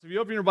If you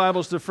open your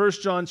Bibles to 1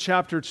 John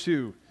chapter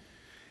 2,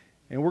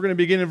 and we're going to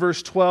begin in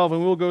verse 12, and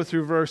we'll go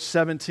through verse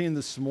 17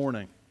 this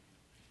morning.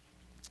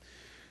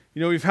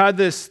 You know, we've had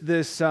this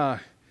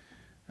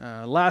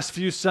last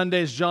few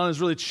Sundays, John has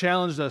really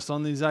challenged us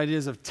on these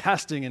ideas of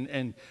testing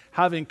and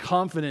having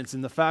confidence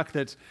in the fact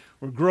that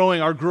our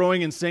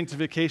growing in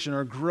sanctification,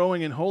 our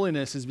growing in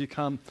holiness has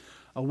become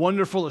a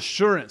wonderful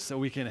assurance that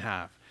we can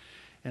have.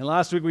 And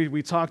last week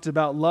we talked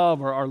about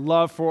love, our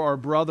love for our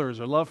brothers,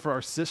 our love for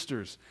our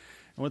sisters,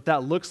 and what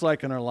that looks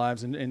like in our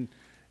lives. And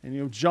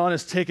you know, John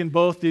has taken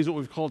both these, what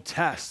we've called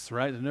tests,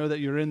 right, to know that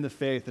you're in the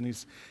faith. And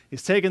he's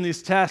taken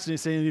these tests and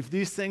he's saying, if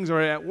these things are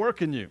at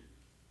work in you,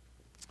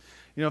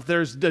 you know, if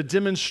there's a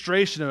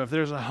demonstration of it, if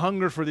there's a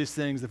hunger for these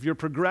things, if you're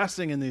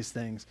progressing in these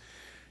things,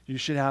 you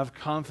should have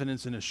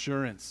confidence and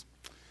assurance.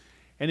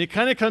 And he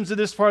kind of comes to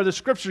this part of the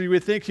scripture. You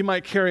would think he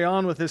might carry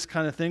on with this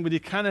kind of thing, but he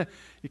kind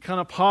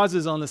of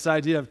pauses on this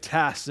idea of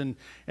tests, and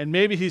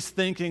maybe he's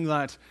thinking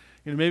that,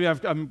 you know, maybe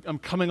I'm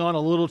coming on a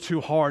little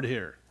too hard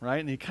here, right?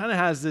 And he kind of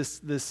has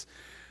this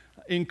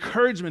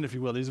encouragement, if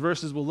you will. These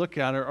verses we'll look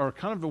at are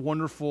kind of a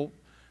wonderful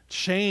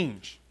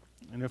change.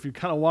 And if you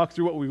kind of walk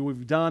through what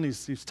we've done,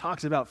 he's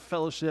talked about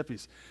fellowship.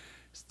 He's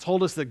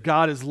told us that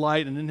God is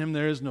light, and in him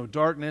there is no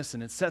darkness,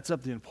 and it sets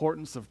up the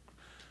importance of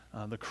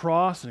the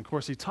cross. And of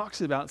course, he talks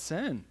about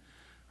sin,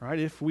 right?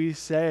 If we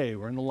say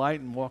we're in the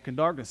light and walk in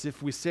darkness,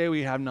 if we say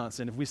we have not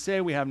sinned, if we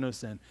say we have no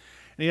sin. And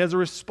he has a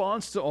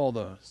response to all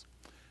those.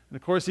 And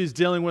of course, he's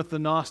dealing with the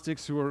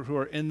Gnostics who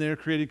are in there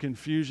creating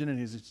confusion, and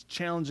he's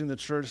challenging the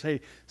church,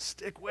 hey,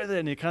 stick with it.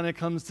 And he kind of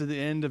comes to the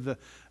end of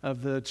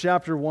the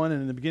chapter 1,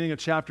 and in the beginning of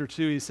chapter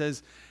 2, he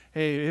says,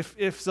 hey,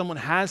 if someone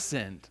has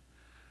sinned,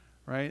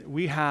 right,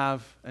 we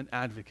have an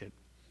advocate.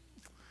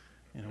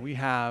 You know, we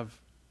have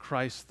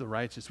Christ the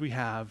righteous. We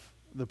have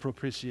the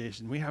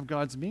propitiation. We have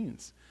God's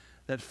means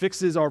that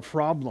fixes our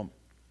problem.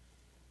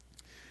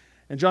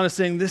 And John is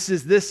saying, this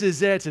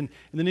is it. And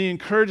then he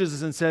encourages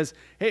us and says,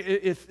 hey,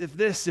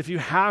 if you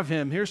have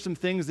him, here's some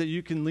things that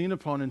you can lean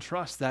upon and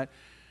trust that,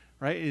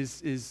 right,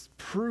 is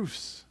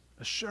proofs,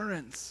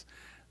 assurance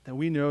that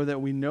we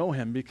know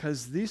him,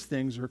 because these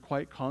things are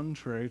quite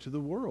contrary to the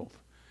world,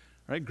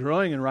 right?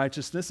 Growing in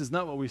righteousness is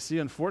not what we see,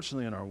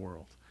 unfortunately, in our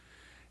world.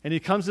 And he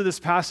comes to this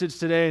passage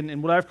today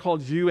in what I've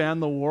called you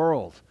and the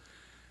world.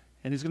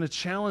 And he's going to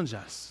challenge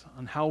us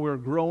on how we're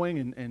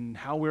growing and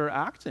how we're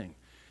acting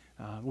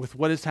with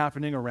what is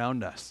happening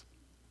around us.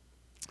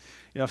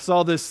 You know,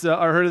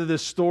 I heard of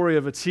this story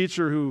of a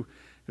teacher who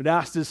had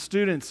asked his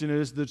students, you know,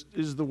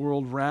 is the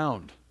world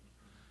round?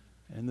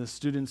 And the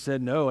student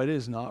said, no, it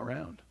is not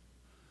round.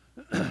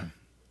 And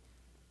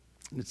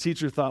the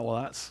teacher thought, well,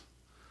 I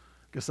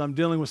guess I'm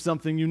dealing with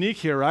something unique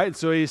here, right?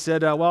 So he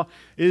said, well,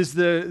 is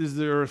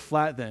the earth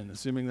flat then?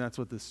 Assuming that's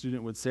what the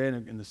student would say.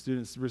 And the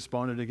students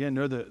responded again,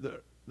 no, the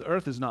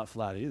earth is not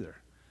flat either.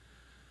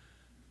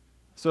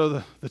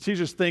 So the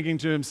teacher's thinking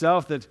to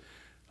himself that,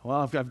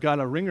 well, I've got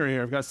a ringer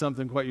here. I've got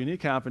something quite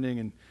unique happening.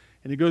 And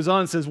he goes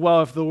on and says,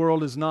 well, if the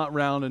world is not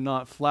round and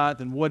not flat,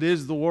 then what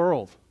is the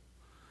world?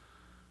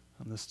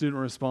 And the student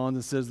responds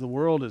and says, the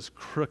world is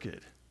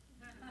crooked.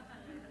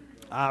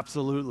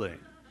 Absolutely.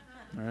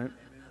 All right?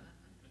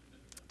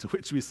 To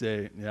which we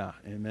say, yeah,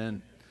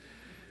 amen.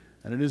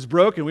 And it is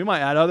broken. We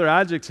might add other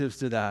adjectives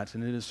to that.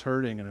 And it is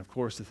hurting. And of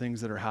course, the things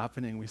that are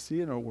happening we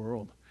see in our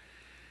world.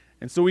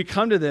 And so we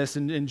come to this,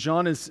 and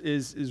John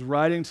is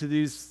writing to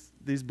these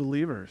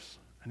believers.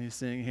 And he's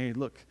saying, hey,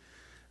 look,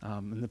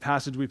 in the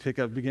passage we pick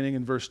up beginning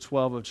in verse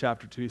 12 of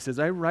chapter 2, he says,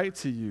 I write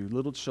to you,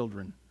 little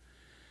children,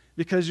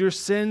 because your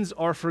sins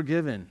are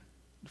forgiven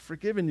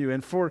you,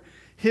 and for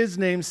his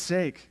name's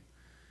sake.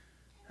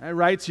 I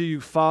write to you,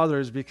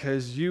 fathers,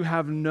 because you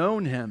have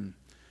known him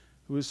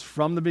who is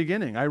from the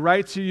beginning. I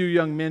write to you,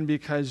 young men,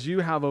 because you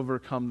have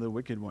overcome the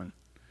wicked one.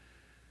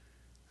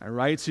 I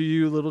write to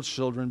you, little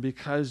children,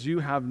 because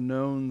you have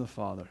known the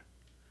Father.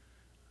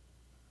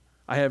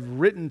 I have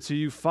written to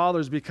you,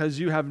 fathers, because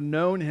you have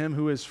known him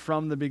who is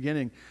from the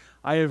beginning.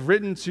 I have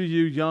written to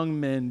you, young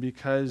men,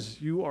 because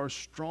you are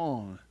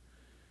strong,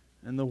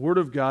 and the word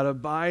of God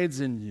abides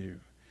in you,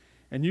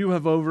 and you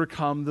have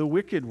overcome the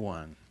wicked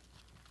one.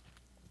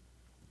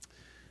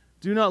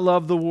 Do not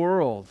love the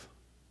world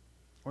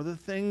or the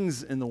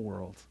things in the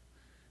world.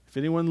 If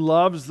anyone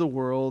loves the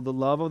world, the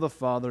love of the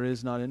Father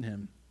is not in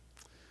him.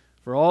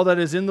 For all that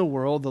is in the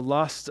world, the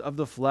lust of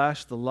the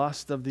flesh, the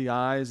lust of the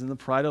eyes, and the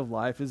pride of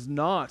life is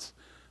not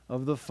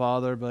of the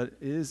Father, but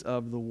is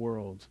of the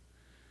world.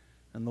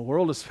 And the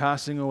world is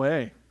passing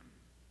away,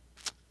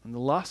 and the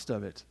lust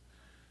of it.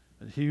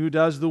 But he who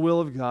does the will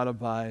of God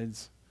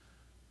abides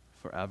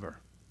forever.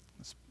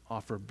 Let's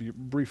offer a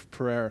brief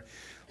prayer.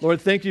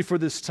 Lord, thank you for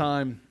this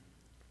time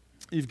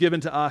you've given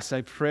to us.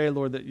 I pray,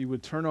 Lord, that you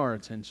would turn our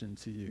attention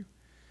to you.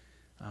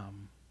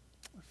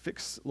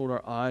 Fix, Lord,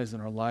 our eyes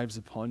and our lives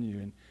upon you,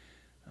 and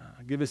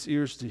give us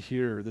ears to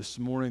hear this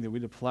morning, that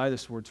we'd apply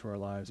this word to our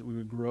lives, that we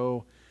would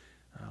grow,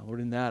 Lord,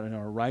 in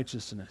our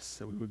righteousness,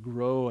 that we would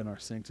grow in our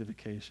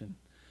sanctification.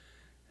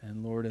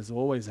 And Lord, as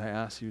always, I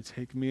ask you,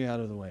 take me out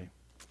of the way,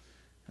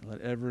 and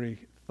let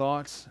every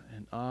thoughts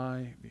and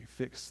eye be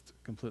fixed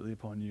completely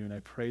upon you. And I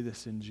pray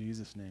this in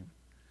Jesus' name.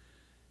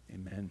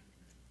 Amen.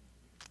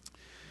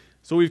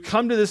 So we've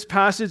come to this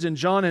passage, and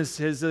John has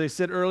as I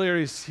said earlier,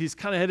 he's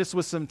kind of hit us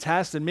with some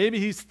tests, and maybe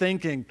he's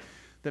thinking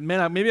that,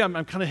 man, maybe I'm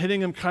kind of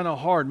hitting him kind of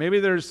hard. Maybe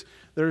there's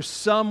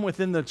some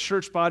within the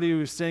church body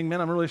who's saying,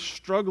 man, I'm really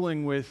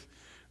struggling with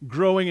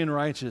growing in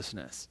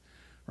righteousness,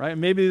 right?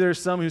 Maybe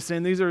there's some who's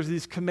saying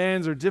these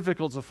commands are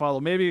difficult to follow.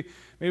 Maybe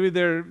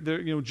they're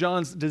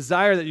John's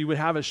desire that you would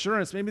have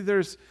assurance. Maybe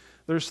there's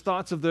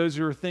thoughts of those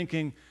who are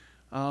thinking,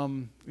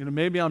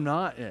 maybe I'm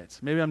not it.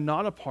 Maybe I'm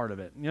not a part of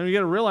it. You got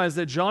to realize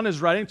that John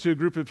is writing to a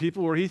group of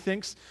people where he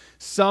thinks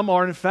some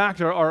are, in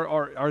fact,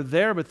 are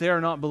there, but they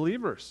are not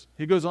believers.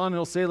 He goes on and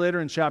he'll say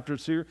later in chapter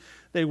 2,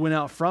 they went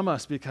out from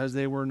us because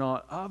they were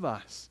not of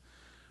us,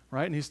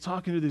 right? And he's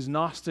talking to these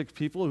Gnostic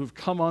people who've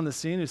come on the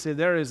scene who say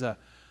there's a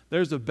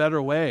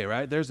better way,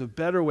 right? There's a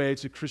better way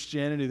to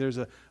Christianity. There's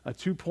a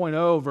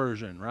 2.0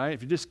 version, right?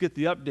 If you just get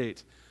the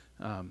update,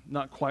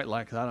 not quite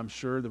like that, I'm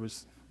sure. There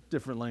was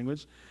different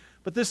language.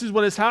 But this is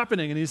what is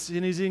happening, and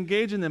he's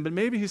engaging them. But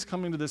maybe he's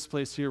coming to this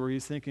place here where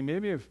he's thinking,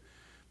 maybe I've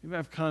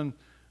been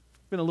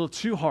a little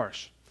too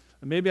harsh.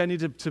 And maybe I need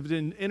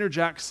to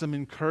interject some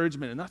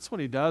encouragement. And that's what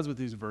he does with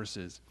these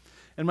verses.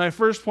 And my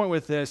first point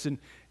with this,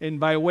 and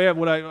by way of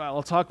what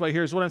I'll talk about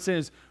here, is what I'm saying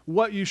is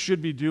what you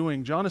should be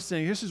doing. John is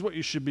saying, this is what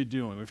you should be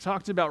doing. We've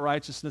talked about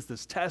righteousness,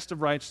 this test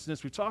of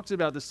righteousness. We've talked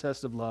about this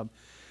test of love.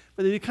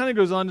 But then he kind of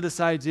goes on to this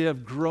idea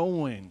of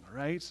growing,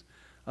 right?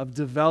 Of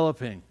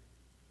developing.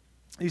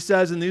 He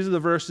says, and these are the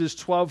verses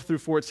 12 through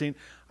 14,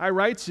 I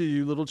write to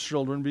you, little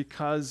children,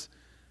 because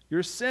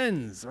your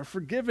sins are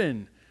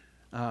forgiven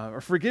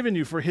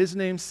you for his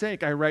name's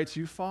sake. I write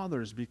to you,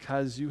 fathers,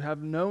 because you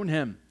have known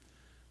him.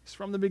 It's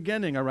from the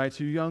beginning. I write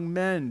to you, young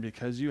men,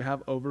 because you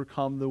have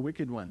overcome the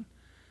wicked one.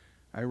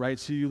 I write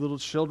to you, little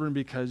children,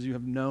 because you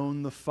have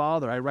known the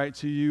Father. I write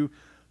to you,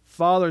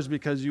 fathers,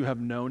 because you have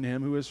known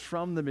him who is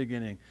from the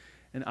beginning.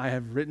 And I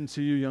have written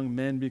to you, young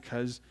men,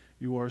 because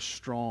you are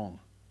strong.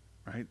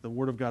 Right? The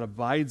word of God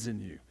abides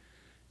in you.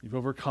 You've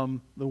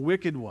overcome the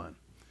wicked one.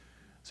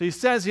 So he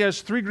says he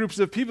has three groups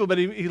of people, but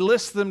he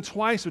lists them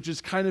twice, which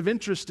is kind of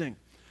interesting.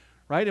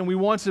 Right? And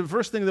the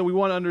first thing that we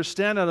want to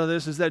understand out of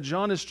this is that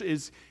John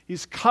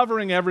he's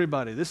covering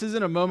everybody. This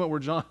isn't a moment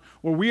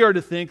where we are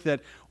to think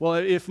that, well,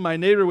 if my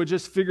neighbor would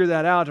just figure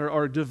that out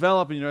or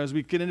develop, as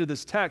we get into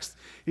this text,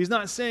 he's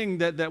not saying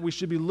that we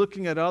should be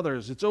looking at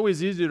others. It's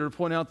always easier to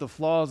point out the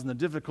flaws and the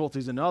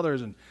difficulties in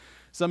others, and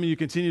some of you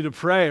continue to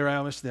pray, right?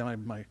 I wish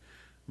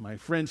my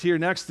friends here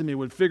next to me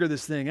would figure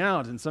this thing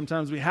out, and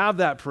sometimes we have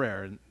that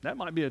prayer, and that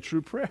might be a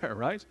true prayer,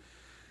 right?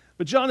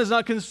 But John is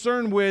not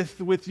concerned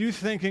with you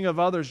thinking of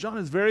others. John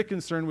is very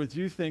concerned with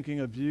you thinking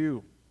of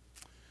you.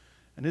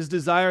 And his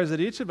desire is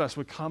that each of us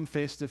would come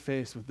face to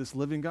face with this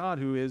living God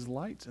who is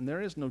light, and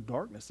there is no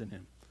darkness in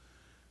him.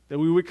 That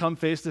we would come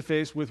face to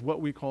face with what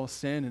we call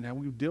sin and how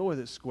we deal with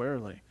it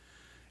squarely.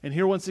 And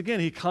here, once again,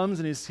 he comes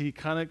and he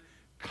kind of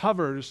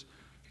covers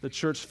the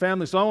church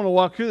family. So I want to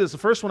walk through this. The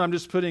first one I'm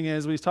just putting in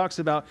is when he talks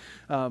about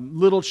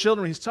little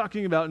children. He's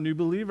talking about new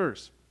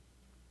believers,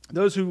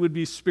 those who would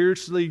be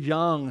spiritually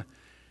young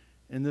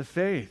in the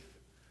faith.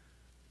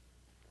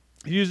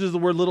 He uses the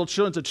word little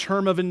children. It's a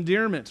term of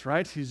endearment,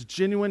 right? He's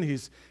genuine.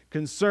 He's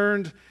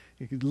concerned.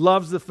 He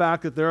loves the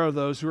fact that there are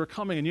those who are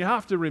coming. And you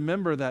have to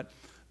remember that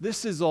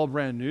this is all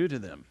brand new to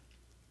them.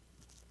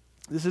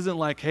 This isn't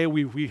like, hey,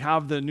 we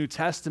have the New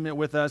Testament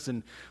with us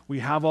and we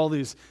have all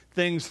these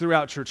things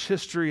throughout church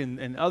history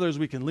and others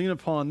we can lean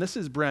upon. This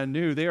is brand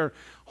new. They are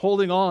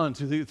holding on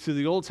to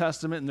the Old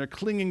Testament, and they're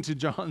clinging to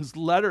John's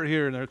letter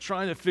here, and they're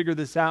trying to figure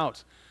this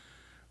out,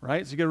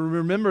 right? So you got to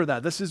remember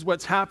that. This is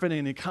what's happening.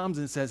 And he comes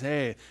and says,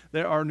 hey,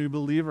 there are new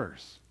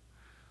believers.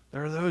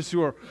 There are those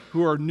who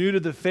are new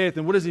to the faith.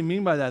 And what does he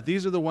mean by that?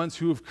 These are the ones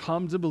who have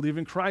come to believe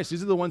in Christ.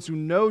 These are the ones who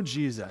know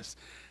Jesus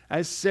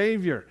as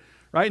Savior.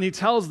 Right? And he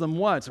tells them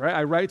what? Right?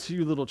 I write to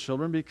you, little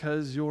children,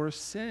 because your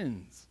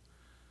sins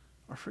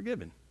are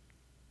forgiven.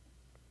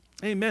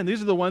 Amen. These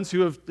are the ones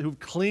who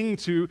cling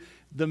to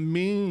the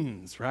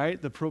means,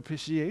 right? The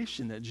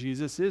propitiation that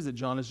Jesus is, that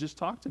John has just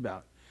talked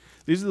about.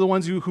 These are the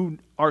ones who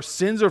our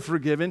sins are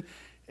forgiven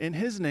in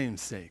his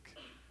name's sake.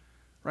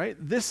 Right?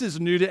 This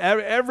is new to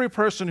every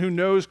person who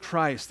knows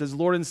Christ as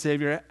Lord and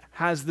Savior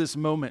has this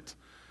moment.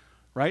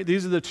 Right?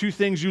 These are the two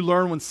things you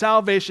learn when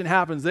salvation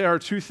happens. There are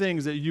two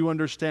things that you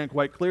understand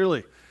quite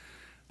clearly.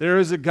 There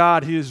is a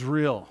God, he is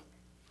real,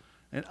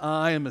 and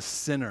I am a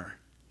sinner.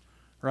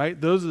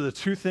 Right? Those are the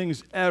two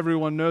things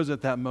everyone knows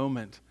at that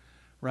moment.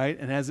 Right?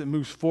 And as it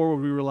moves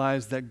forward, we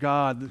realize that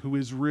God, who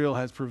is real,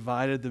 has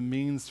provided the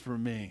means for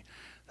me,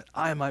 that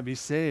I might be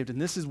saved.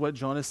 And this is what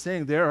John is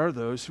saying. There are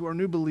those who are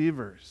new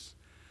believers.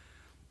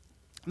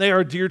 They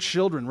are dear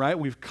children, right?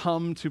 We've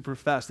come to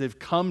profess. They've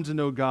come to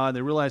know God.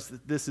 They realize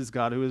that this is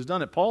God who has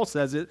done it. Paul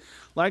says it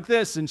like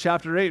this in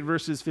chapter 8,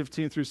 verses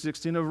 15 through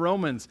 16 of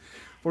Romans.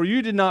 For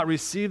you did not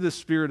receive the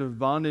spirit of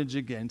bondage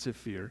again to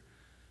fear,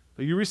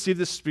 but you received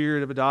the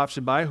spirit of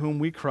adoption by whom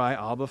we cry,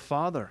 Abba,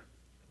 Father.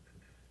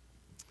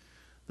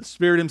 The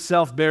Spirit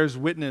himself bears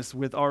witness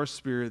with our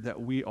spirit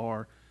that we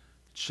are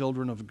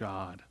children of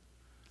God.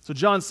 So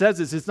John says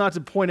this, it's not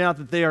to point out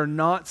that they are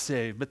not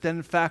saved, but then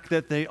in fact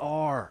that they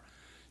are.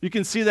 You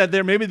can see that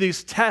there may be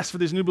these tests for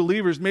these new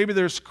believers. Maybe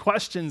there's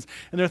questions,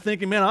 and they're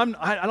thinking, man,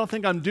 I don't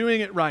think I'm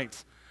doing it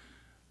right.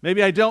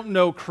 Maybe I don't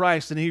know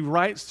Christ. And he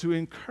writes to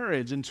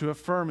encourage and to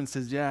affirm and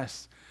says,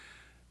 yes,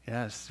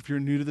 if you're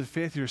new to the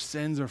faith, your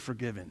sins are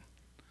forgiven.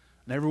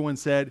 And everyone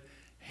said,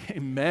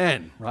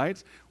 amen,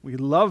 right? We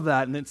love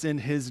that, and it's in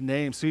his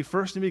name. So he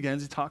first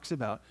begins, he talks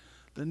about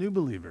the new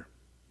believer.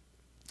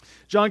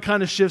 John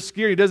kind of shifts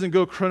gear. He doesn't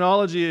go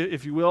chronology,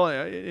 if you will,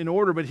 in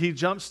order, but he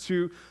jumps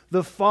to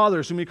the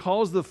fathers, whom he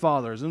calls the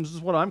fathers. And this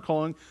is what I'm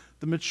calling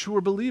the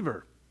mature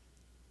believer.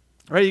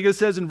 Right? He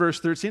says in verse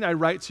 13, I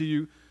write to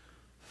you,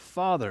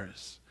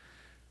 fathers,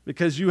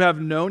 because you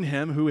have known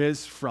him who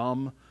is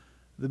from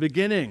the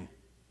beginning.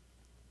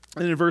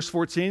 And in verse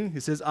 14,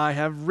 he says, I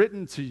have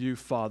written to you,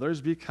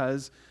 fathers,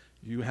 because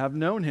you have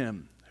known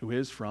him who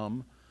is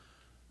from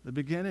the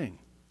beginning.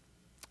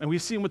 And we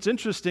see what's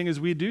interesting is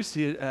we do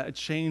see a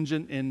change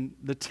in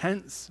the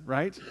tense,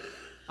 right?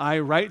 I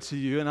write to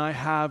you and I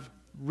have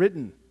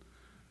written,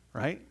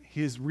 right?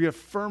 He is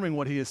reaffirming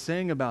what he is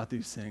saying about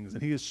these things,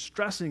 and he is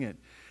stressing it.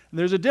 And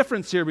there's a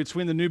difference here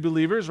between the new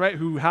believers, right,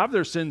 who have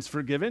their sins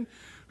forgiven,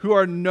 who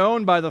are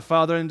known by the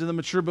Father, and the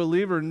mature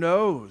believer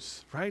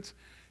knows, right?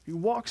 He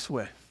walks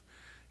with,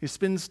 he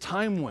spends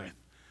time with.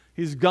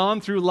 He's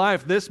gone through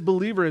life. This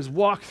believer has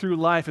walked through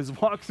life, has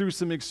walked through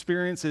some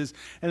experiences,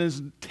 and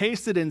has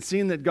tasted and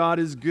seen that God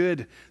is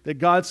good, that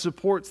God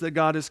supports, that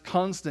God is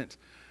constant.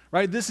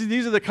 Right?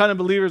 These are the kind of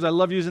believers, I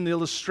love using the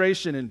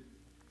illustration in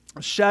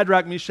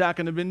Shadrach, Meshach,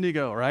 and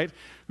Abednego, right?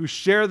 Who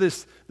share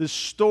this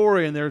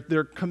story, and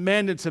they're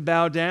commanded to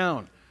bow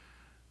down.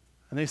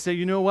 And they say,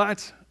 you know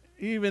what?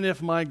 Even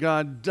if my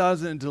God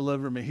doesn't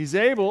deliver me, he's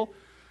able.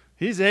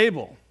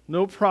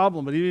 No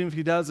problem, but even if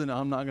he doesn't,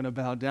 I'm not going to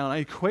bow down. I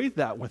equate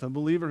that with a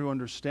believer who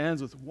understands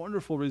with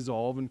wonderful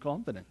resolve and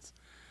confidence.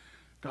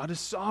 God is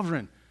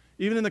sovereign.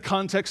 Even in the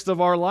context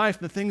of our life,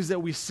 the things that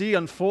we see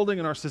unfolding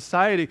in our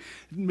society,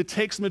 it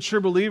takes mature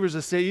believers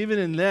to say, even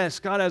in this,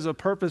 God has a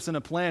purpose and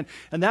a plan.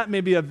 And that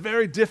may be a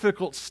very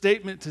difficult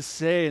statement to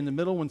say in the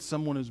middle when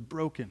someone is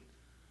broken.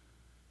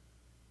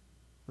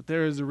 But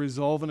there is a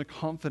resolve and a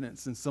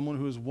confidence in someone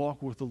who has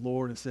walked with the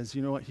Lord and says,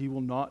 you know what, he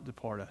will not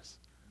depart us.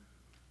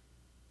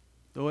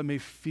 Though it may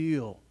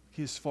feel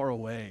he is far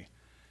away,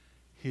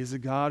 he is a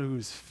God who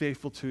is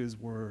faithful to his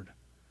word,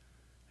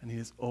 and he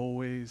is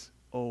always,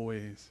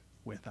 always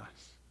with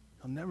us.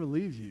 He'll never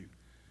leave you,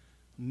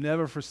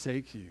 never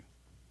forsake you.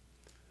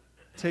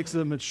 It takes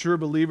a mature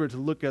believer to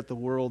look at the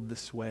world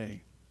this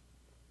way,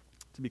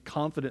 to be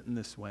confident in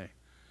this way.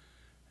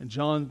 And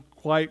John,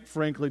 quite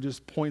frankly,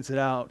 just points it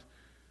out,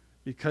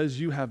 because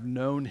you have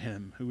known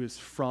him who is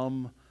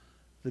from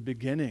the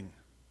beginning.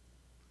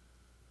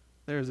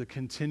 There is a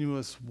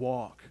continuous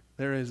walk.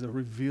 There is a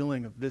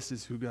revealing of this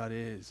is who God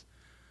is.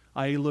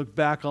 I look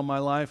back on my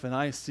life and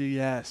I see,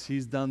 yes,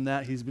 he's done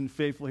that. He's been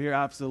faithful here.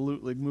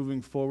 Absolutely.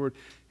 Moving forward,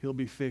 he'll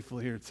be faithful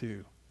here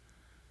too.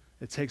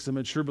 It takes a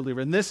mature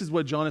believer. And this is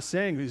what John is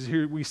saying.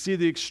 Here we see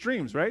the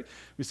extremes, right?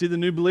 We see the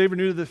new believer,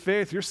 new to the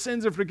faith. Your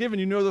sins are forgiven.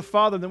 You know the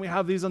Father. Then we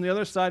have these on the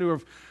other side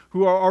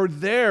who are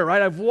there,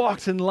 right? I've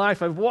walked in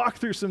life. I've walked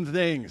through some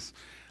things.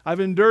 I've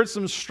endured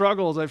some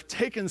struggles. I've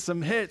taken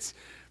some hits.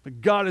 But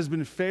God has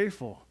been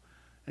faithful,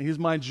 and he's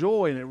my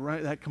joy,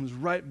 and that comes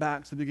right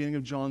back to the beginning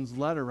of John's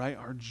letter, right?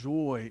 Our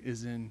joy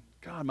is in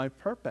God. My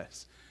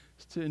purpose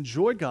is to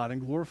enjoy God and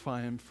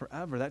glorify him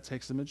forever. That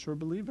takes a mature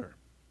believer.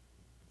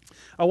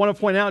 I want to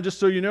point out, just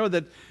so you know,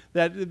 that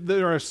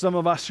there are some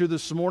of us here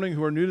this morning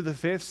who are new to the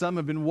faith. Some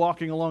have been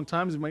walking a long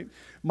time. You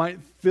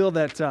might feel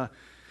that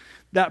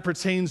that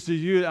pertains to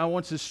you. I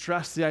want to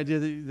stress the idea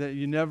that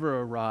you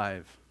never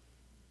arrive.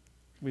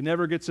 We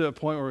never get to a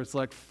point where it's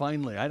like,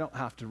 finally, I don't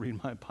have to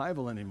read my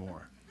Bible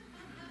anymore.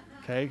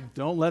 Okay?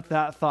 Don't let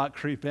that thought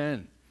creep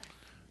in.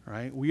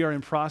 Right? We are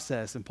in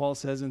process. And Paul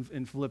says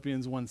in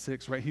Philippians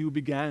 1:6, right? He who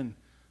began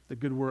the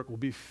good work will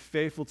be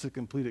faithful to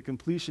complete it.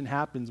 Completion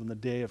happens on the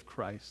day of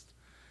Christ.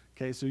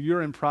 Okay? So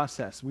you're in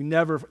process. We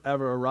never,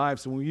 ever arrive.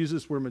 So when we use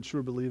this word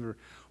mature believer,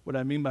 what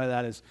I mean by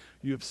that is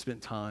you have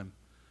spent time.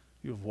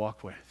 You have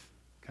walked with.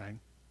 Okay?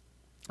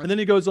 And then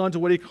he goes on to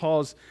what he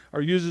calls,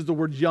 or uses the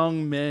word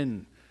young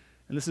men.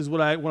 And this is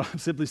what I'm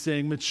simply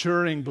saying,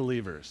 maturing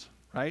believers,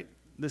 right?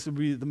 This would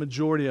be the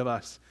majority of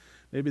us,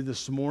 maybe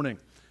this morning,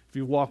 if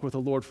you walk with the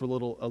Lord for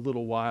a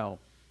little while.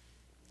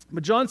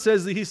 But John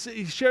says that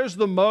he shares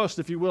the most,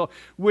 if you will,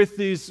 with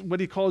these, what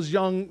he calls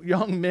young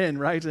men,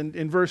 right? And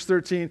in verse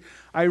 13,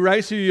 I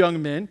write to you, young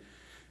men,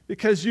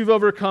 because you've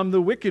overcome the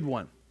wicked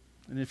one.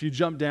 And if you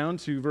jump down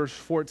to verse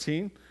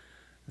 14,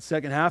 the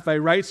second half, I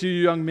write to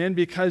you, young men,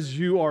 because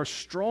you are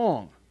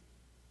strong.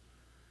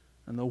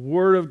 And the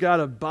word of God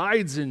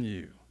abides in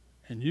you,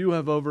 and you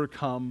have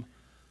overcome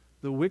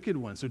the wicked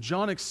one. So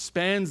John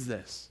expands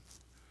this,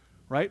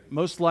 right?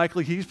 Most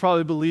likely, he's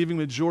probably believing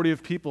the majority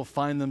of people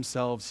find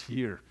themselves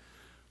here,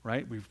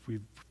 right? We've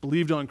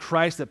believed on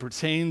Christ that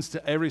pertains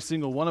to every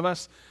single one of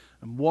us.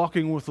 I'm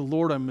walking with the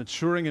Lord. I'm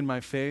maturing in my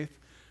faith,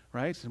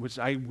 right? Which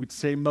I would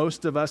say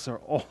most of us, or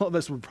all of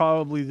us, were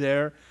probably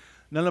there.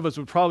 None of us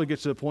would probably get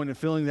to the point of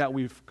feeling that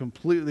we've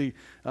completely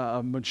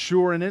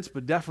mature in it,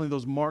 but definitely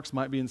those marks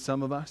might be in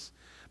some of us.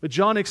 But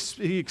John,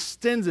 he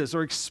extends this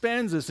or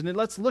expands this, and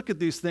let's look at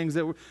these things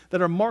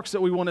that are marks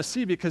that we want to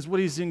see, because what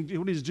he's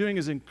doing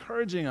is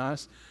encouraging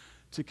us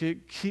to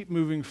keep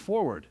moving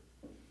forward.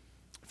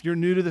 If you're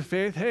new to the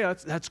faith, hey,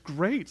 that's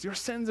great. Your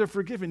sins are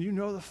forgiven. You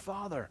know the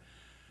Father.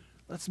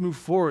 Let's move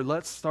forward.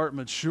 Let's start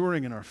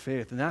maturing in our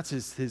faith. And that's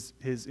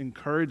his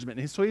encouragement.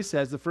 And so he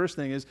says the first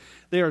thing is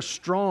they are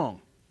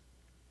strong.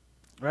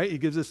 Right?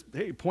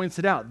 He points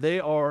it out. They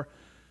are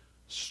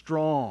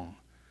strong.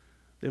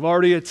 They've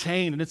already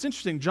attained. And it's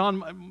interesting,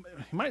 John,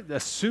 he might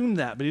assume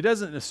that, but he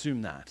doesn't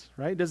assume that,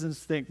 right? He doesn't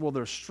think, well,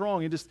 they're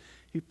strong.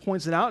 He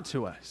points it out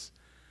to us,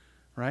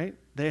 right?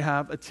 They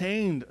have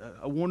attained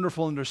a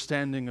wonderful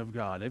understanding of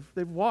God.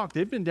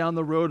 They've been down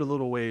the road a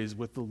little ways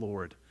with the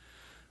Lord,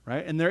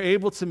 right? And they're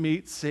able to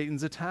meet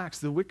Satan's attacks,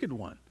 the wicked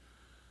one.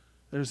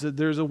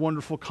 There's a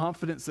wonderful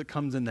confidence that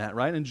comes in that,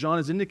 right? And John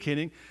is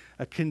indicating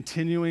a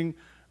continuing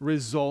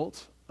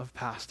result of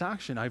past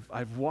action.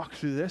 I've walked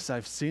through this.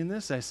 I've seen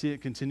this. I see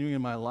it continuing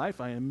in my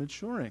life. I am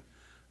maturing.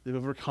 They've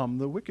overcome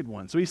the wicked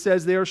one. So he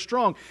says they are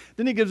strong.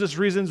 Then he gives us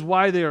reasons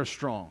why they are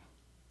strong.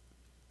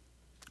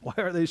 Why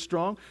are they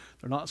strong?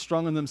 They're not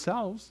strong in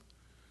themselves,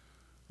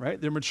 right?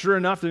 They're mature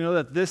enough to know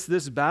that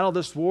this battle,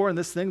 this war, and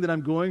this thing that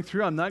I'm going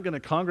through, I'm not going to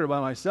conquer it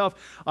by myself.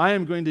 I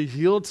am going to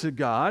yield to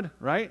God,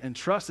 right? And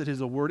trust that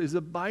his word is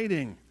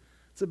abiding.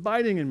 It's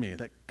abiding in me.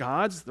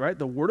 That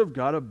the word of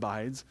God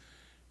abides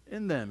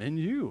in them, in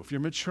you, if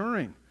you're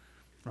maturing,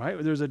 right?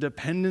 There's a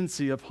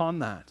dependency upon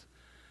that.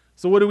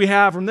 So what do we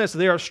have from this?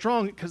 They are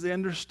strong because they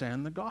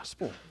understand the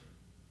gospel.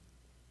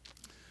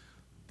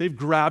 They've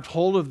grabbed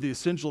hold of the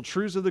essential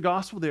truths of the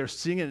gospel. They are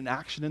seeing it in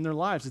action in their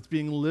lives. It's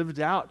being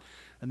lived out,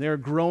 and they are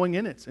growing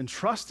in it and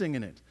trusting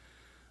in it.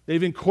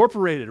 They've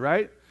incorporated,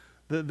 right,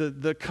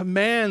 the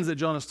commands that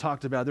John has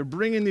talked about. They're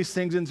bringing these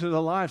things into their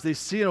lives. They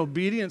see an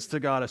obedience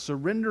to God, a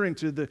surrendering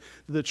to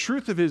the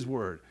truth of his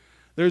word.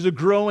 There's a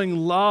growing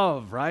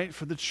love, right,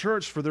 for the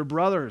church, for their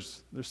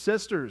brothers, their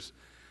sisters,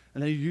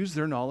 and they use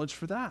their knowledge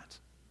for that.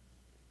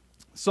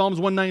 Psalms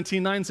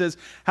 119:9 says,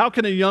 "How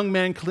can a young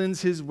man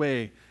cleanse his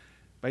way?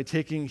 By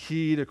taking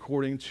heed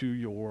according to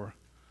your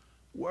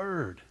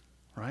word,"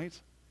 right?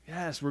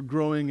 Yes, we're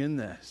growing in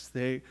this.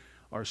 They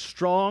are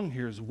strong.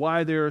 Here's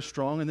why they are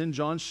strong. And then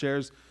John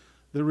shares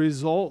the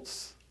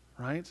results,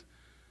 right?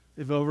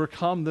 They've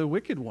overcome the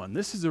wicked one.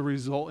 This is a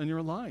result in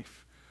your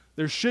life.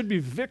 There should be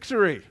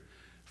victory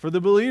for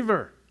the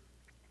believer.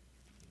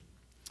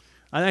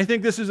 And I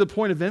think this is a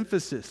point of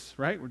emphasis,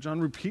 right? Where John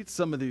repeats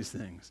some of these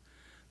things.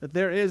 That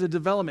there is a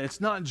development.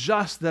 It's not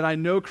just that I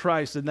know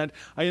Christ and that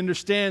I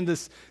understand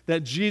this,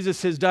 that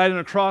Jesus has died on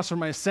a cross for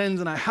my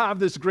sins and I have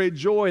this great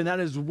joy and that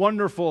is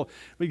wonderful.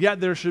 But yet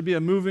there should be a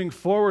moving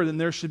forward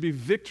and there should be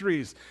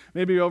victories,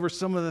 maybe over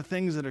some of the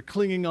things that are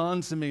clinging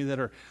on to me, that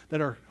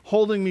are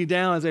holding me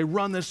down as I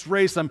run this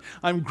race.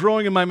 I'm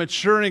growing in my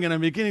maturing and I'm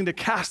beginning to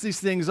cast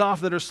these things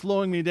off that are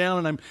slowing me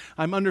down, and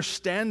I'm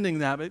understanding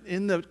that. But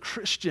in the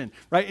Christian,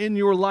 right, in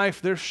your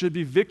life, there should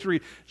be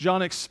victory.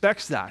 John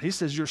expects that. He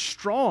says, you're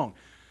strong.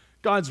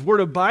 God's word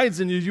abides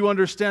in you. You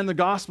understand the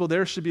gospel.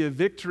 There should be a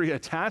victory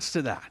attached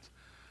to that.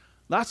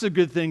 That's a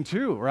good thing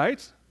too,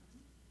 right?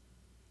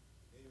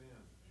 Amen.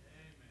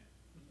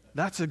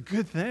 That's a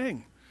good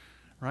thing,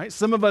 right?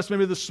 Some of us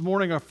maybe this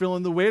morning are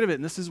feeling the weight of it,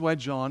 and this is why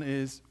John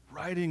is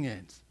writing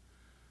it.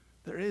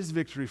 There is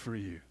victory for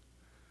you,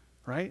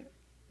 right?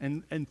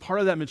 And part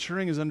of that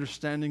maturing is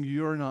understanding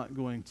you're not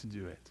going to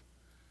do it.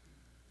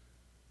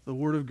 The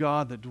word of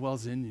God that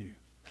dwells in you,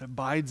 that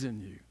abides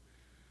in you.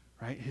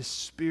 Right? His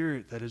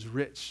spirit that is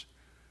rich,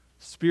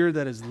 spirit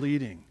that is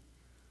leading.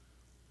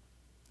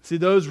 See,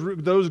 those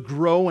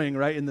growing,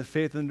 right, in the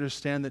faith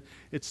understand that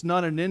it's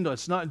not an end.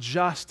 It's not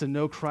just to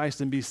know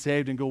Christ and be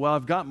saved and go, well,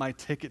 I've got my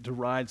ticket to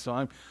ride,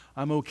 so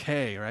I'm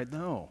okay, right?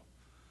 No.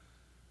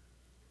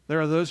 There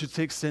are those who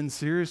take sin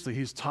seriously.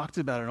 He's talked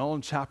about it all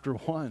in chapter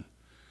 1,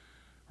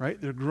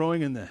 right? They're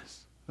growing in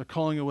this. They're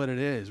calling it what it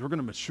is. We're going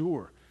to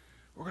mature.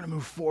 We're going to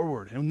move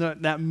forward. And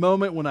that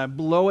moment when I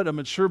blow it, a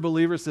mature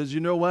believer says, you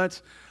know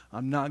what?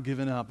 I'm not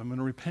giving up. I'm going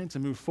to repent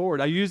and move forward.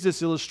 I use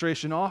this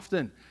illustration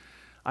often.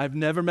 I've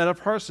never met a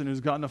person who's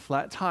gotten a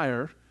flat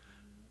tire,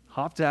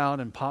 hopped out,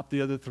 and popped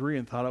the other 3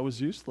 and thought it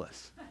was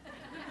useless.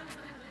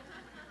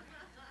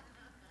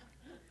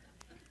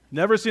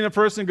 Never seen a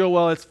person go,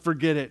 well,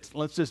 forget it.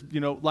 Let's just,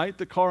 light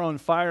the car on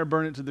fire,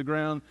 burn it to the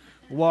ground,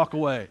 walk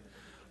away.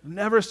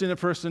 Never seen a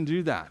person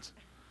do that.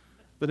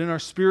 But in our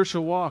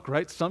spiritual walk,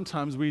 right,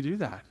 sometimes we do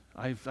that.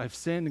 I've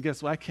sinned, and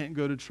guess what? I can't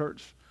go to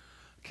church.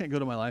 I can't go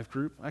to my life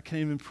group. I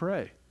can't even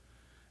pray.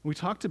 We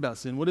talked about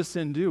sin. What does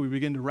sin do? We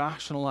begin to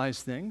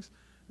rationalize things.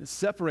 It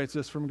separates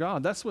us from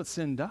God. That's what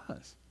sin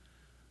does.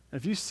 And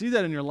if you see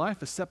that in your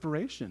life, a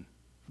separation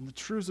from the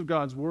truths of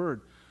God's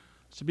word,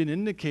 it should be an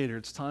indicator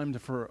it's time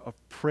for a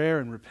prayer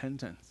and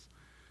repentance.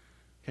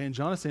 Okay, and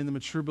John is saying the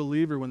mature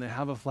believer, when they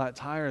have a flat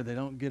tire, they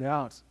don't get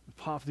out,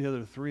 pop the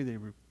other three, they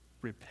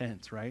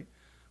repent, right?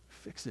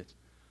 Fix it.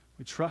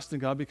 We trust in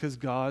God because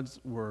God's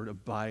word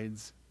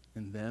abides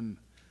in them,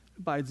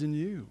 abides in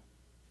you.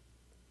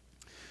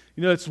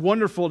 You know, it's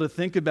wonderful to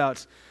think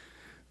about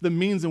the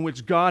means in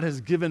which God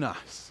has given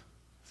us.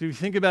 So you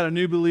think about a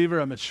new believer,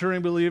 a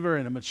maturing believer,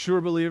 and a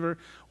mature believer.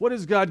 What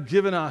has God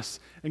given us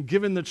and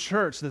given the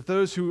church that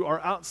those who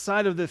are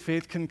outside of the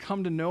faith can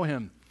come to know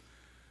him?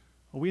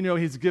 Well, we know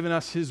he's given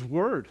us his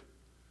word.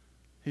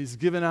 He's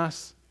given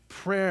us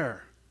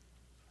prayer,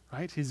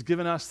 right? He's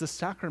given us the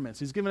sacraments.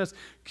 He's given us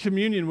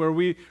communion where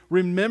we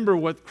remember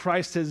what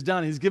Christ has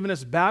done. He's given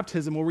us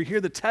baptism where we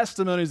hear the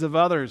testimonies of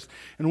others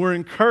and we're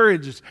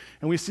encouraged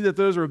and we see that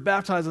those who are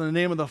baptized in the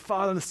name of the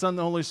Father, the Son, and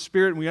the Holy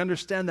Spirit, and we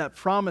understand that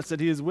promise that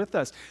he is with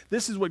us.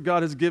 This is what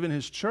God has given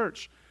his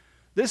church.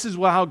 This is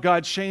how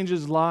God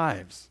changes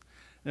lives.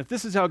 And if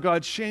this is how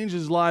God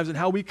changes lives and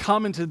how we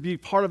come into be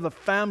part of the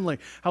family,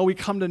 how we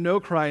come to know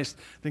Christ,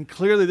 then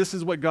clearly this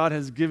is what God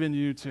has given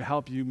you to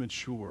help you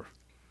mature.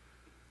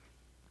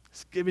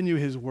 He's given you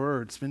his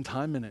word. Spend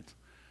time in it,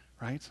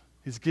 right?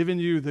 He's given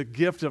you the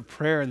gift of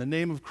prayer. In the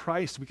name of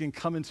Christ, we can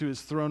come into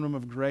his throne room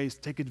of grace,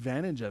 take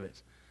advantage of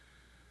it.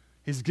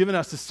 He's given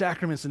us the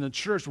sacraments in the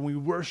church when we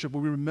worship,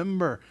 when we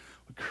remember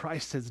what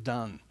Christ has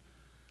done.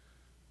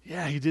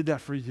 Yeah, he did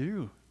that for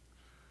you,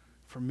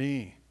 for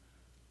me.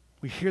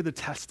 We hear the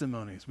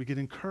testimonies. We get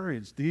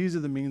encouraged. These are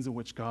the means in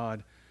which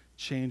God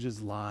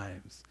changes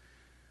lives.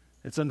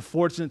 It's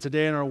unfortunate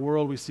today in our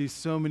world we see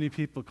so many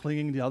people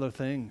clinging to other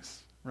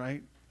things,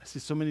 right? I see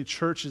so many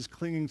churches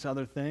clinging to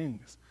other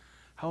things.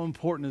 How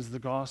important is the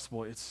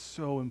gospel? It's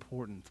so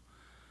important.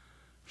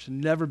 We should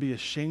never be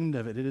ashamed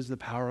of it. It is the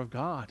power of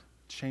God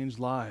to change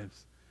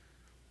lives.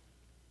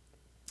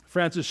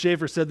 Francis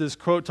Schaeffer said this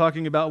quote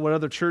talking about what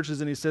other churches,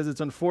 and he says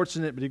it's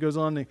unfortunate, but he goes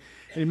on and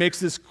he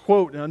makes this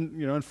quote,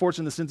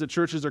 unfortunate in the sense that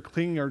churches are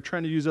clinging or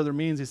trying to use other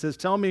means. He says,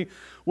 tell me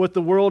what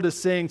the world is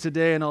saying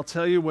today, and I'll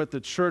tell you what the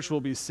church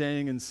will be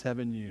saying in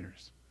 7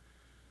 years.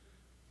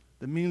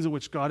 The means in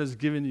which God has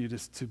given you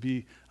to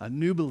be a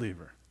new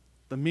believer,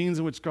 the means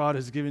in which God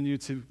has given you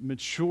to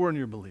mature in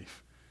your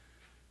belief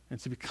and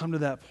to become to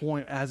that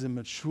point as a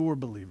mature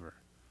believer.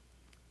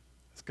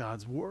 It's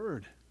God's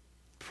word,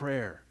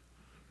 prayer,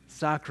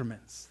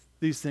 sacraments.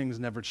 These things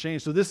never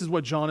change. So this is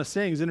what John is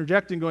saying. He's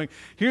interjecting, going,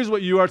 here's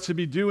what you are to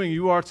be doing.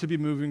 You are to be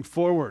moving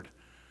forward.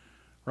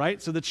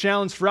 Right? So the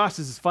challenge for us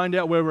is to find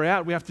out where we're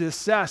at. We have to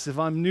assess. If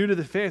I'm new to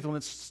the faith, well,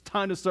 it's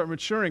time to start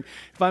maturing.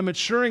 If I'm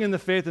maturing in the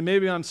faith and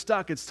maybe I'm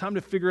stuck, it's time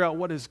to figure out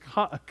what has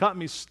got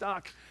me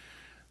stuck.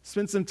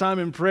 Spend some time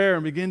in prayer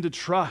and begin to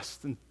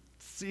trust and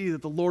see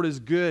that the Lord is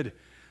good.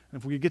 And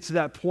if we get to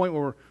that point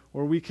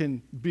where we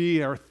can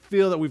be or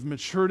feel that we've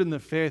matured in the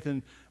faith,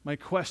 and my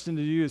question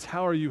to you is,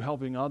 how are you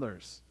helping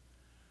others?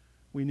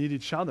 We need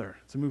each other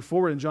to move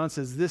forward. And John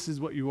says, this is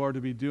what you are to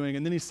be doing.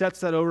 And then he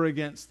sets that over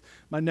against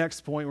my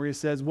next point where he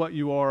says what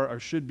you are or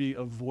should be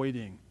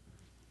avoiding.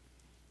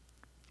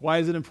 Why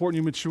is it important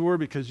you mature?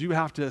 Because you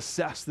have to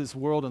assess this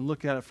world and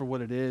look at it for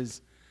what it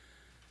is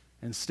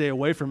and stay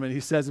away from it.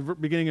 He says,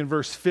 beginning in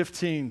verse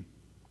 15,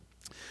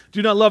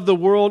 do not love the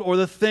world or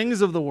the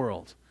things of the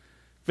world.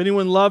 If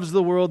anyone loves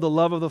the world, the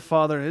love of the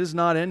Father is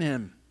not in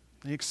him.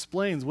 He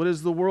explains, what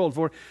is the world?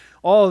 For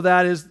all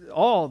that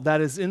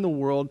is in the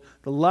world,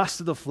 the lust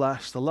of the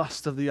flesh, the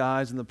lust of the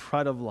eyes, and the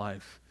pride of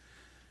life,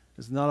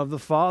 is not of the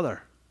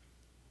Father.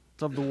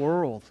 It's of the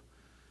world.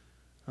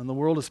 And the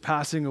world is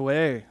passing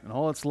away, and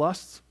all its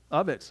lusts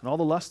of it, and all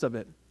the lust of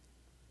it.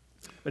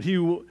 But he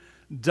who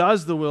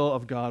does the will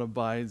of God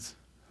abides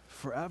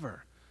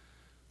forever.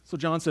 So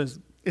John says,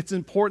 it's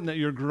important that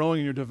you're growing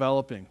and you're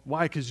developing.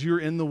 Why? Because you're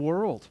in the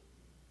world.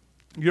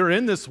 You're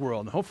in this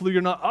world. And hopefully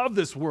you're not of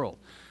this world.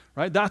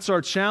 Right? That's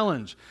our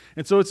challenge.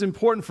 And so it's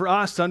important for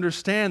us to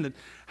understand that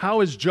how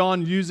is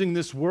John using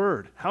this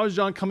word? How is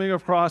John coming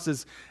across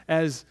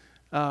as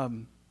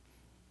the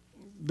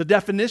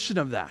definition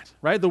of that?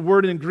 Right? The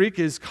word in Greek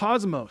is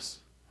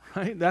cosmos.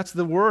 Right? That's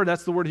the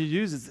word he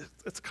uses.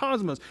 It's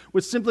cosmos,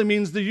 which simply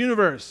means the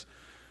universe.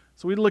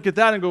 So we look at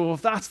that and go, well,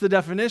 if that's the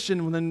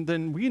definition,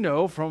 then we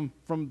know from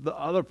the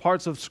other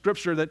parts of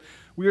Scripture that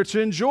we are to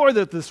enjoy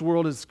that this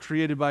world is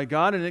created by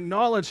God and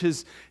acknowledge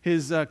His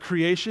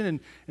creation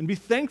and be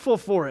thankful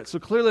for it. So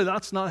clearly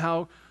that's not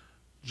how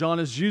John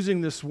is using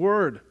this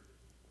word.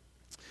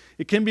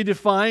 It can be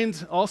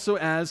defined also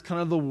as kind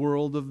of the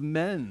world of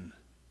men,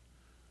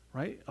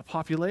 right? A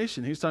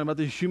population. He's talking about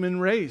the human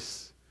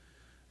race.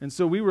 And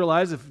so we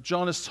realize if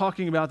John is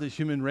talking about the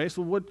human race,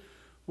 well,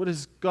 what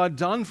has God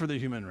done for the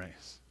human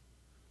race?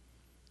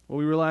 Well,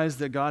 we realize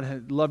that God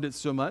had loved it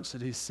so much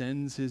that He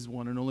sends His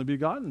one and only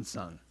begotten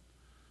Son,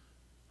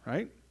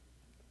 right?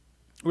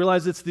 We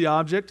realize it's the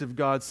object of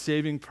God's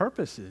saving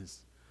purposes.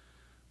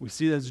 We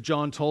see, as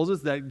John tells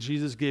us, that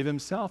Jesus gave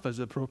Himself as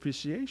a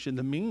propitiation,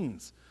 the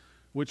means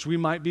which we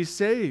might be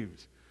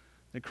saved,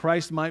 that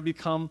Christ might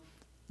become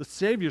the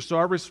Savior. So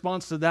our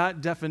response to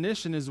that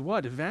definition is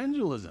what?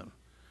 Evangelism.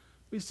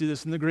 We see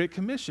this in the Great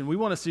Commission. We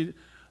want to see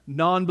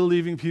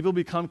non-believing people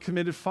become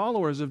committed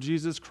followers of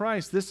Jesus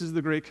Christ. This is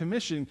the Great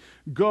Commission.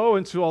 Go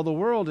into all the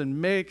world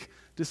and make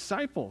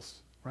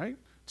disciples, right?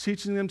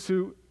 Teaching them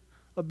to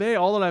obey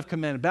all that I've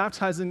commanded,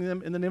 baptizing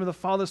them in the name of the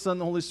Father, Son,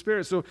 and the Holy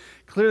Spirit. So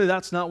clearly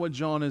that's not what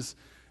John is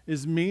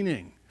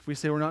meaning. If we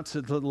say we're not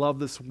to love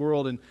this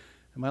world, and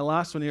my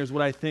last one here is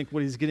what I think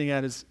what he's getting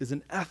at is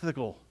an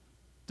ethical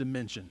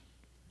dimension.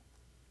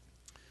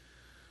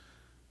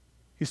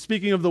 He's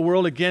speaking of the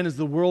world again as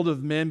the world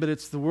of men, but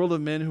it's the world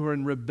of men who are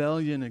in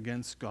rebellion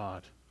against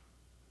God.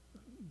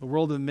 The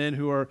world of men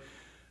who are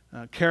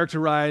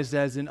characterized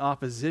as in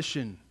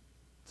opposition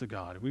to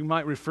God. We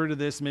might refer to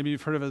this, maybe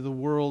you've heard of it, the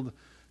world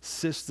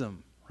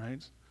system,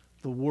 right?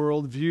 The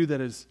world view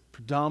that is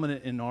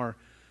predominant in our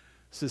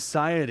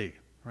society,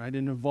 right? It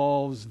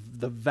involves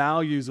the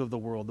values of the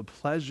world, the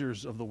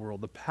pleasures of the world,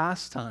 the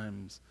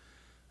pastimes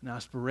and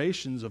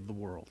aspirations of the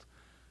world.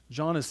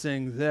 John is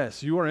saying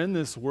this: you are in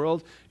this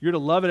world, you're to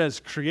love it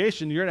as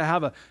creation, you're to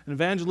have an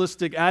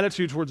evangelistic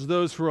attitude towards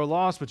those who are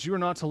lost, but you are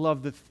not to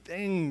love the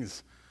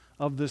things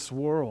of this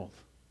world.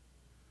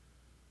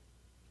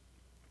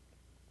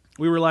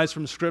 We realize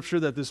from Scripture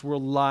that this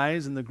world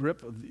lies in the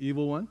grip of the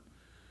evil one.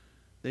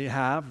 They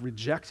have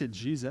rejected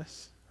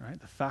Jesus, right?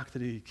 The fact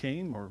that he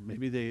came, or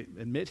maybe they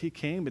admit he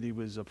came, but he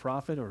was a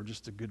prophet or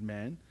just a good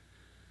man.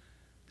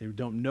 They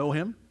don't know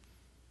him.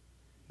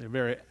 They're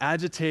very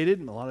agitated,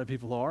 and a lot of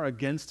people are,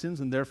 against him,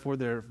 and therefore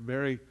they're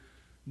very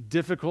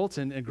difficult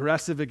and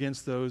aggressive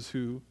against those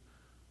who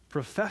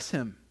profess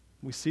him.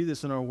 We see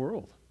this in our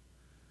world.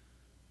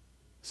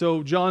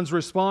 So John's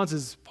response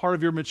as part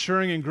of your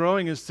maturing and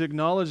growing is to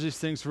acknowledge these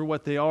things for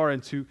what they are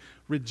and to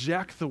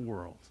reject the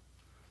world.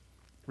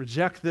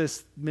 Reject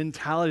this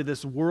mentality,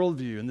 this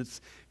worldview, and this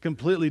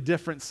completely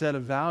different set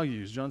of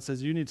values. John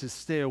says you need to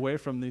stay away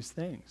from these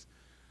things.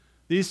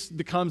 This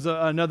becomes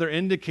another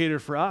indicator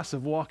for us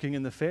of walking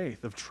in the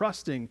faith, of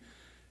trusting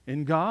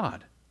in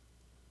God.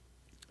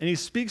 And he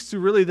speaks to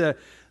really the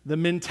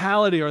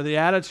mentality or the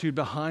attitude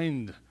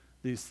behind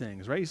these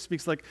things, right? He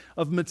speaks like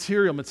of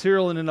material.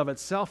 Material in and of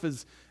itself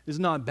is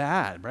not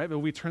bad, right? But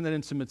we turn that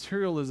into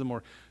materialism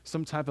or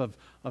some type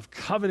of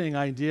coveting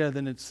idea,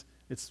 then it's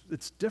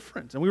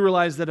different. And we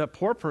realize that a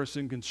poor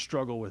person can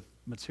struggle with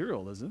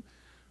materialism,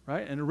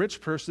 right? And a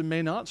rich person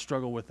may not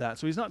struggle with that.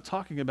 So he's not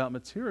talking about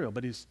material,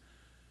 but he's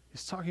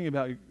talking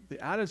about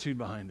the attitude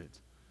behind it.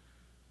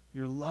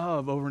 Your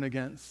love over and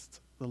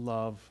against the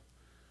love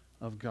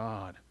of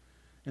God.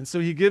 And so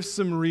he gives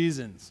some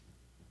reasons.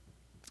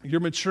 You're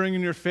maturing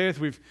in your faith.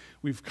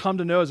 We've come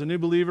to know as a new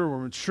believer, we're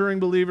maturing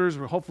believers.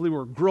 Hopefully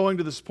we're growing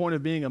to this point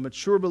of being a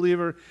mature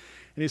believer.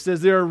 And he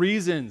says there are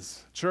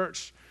reasons,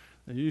 church,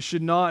 that you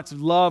should not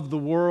love the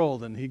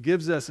world. And he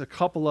gives us a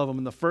couple of them.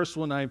 And the first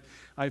one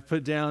I've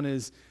put down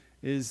is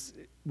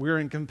we're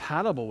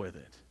incompatible with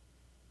it.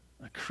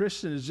 A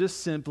Christian is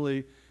just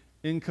simply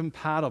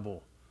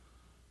incompatible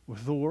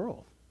with the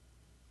world.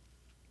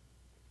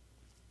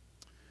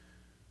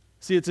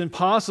 See, it's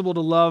impossible to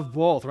love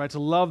both, right? To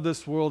love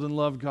this world and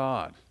love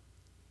God.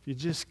 You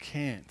just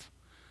can't.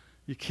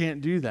 You can't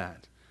do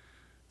that.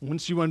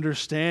 Once you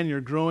understand, you're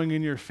growing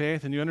in your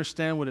faith, and you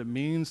understand what it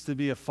means to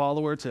be a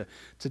follower, to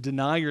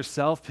deny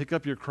yourself, pick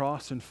up your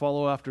cross, and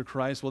follow after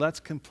Christ, well, that's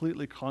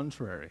completely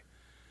contrary,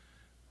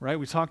 right?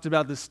 We talked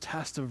about this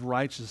test of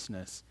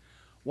righteousness.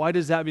 Why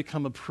does that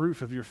become a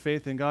proof of your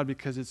faith in God?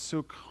 Because it's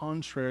so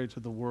contrary to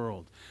the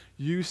world.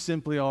 You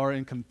simply are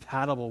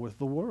incompatible with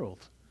the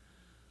world.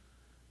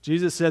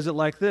 Jesus says it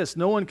like this: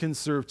 no one can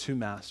serve two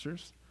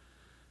masters,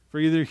 for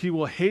either he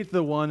will hate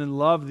the one and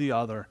love the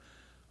other,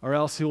 or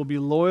else he will be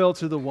loyal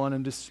to the one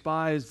and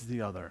despise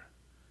the other.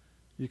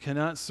 You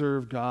cannot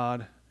serve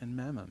God and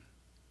mammon.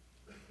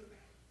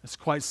 It's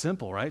quite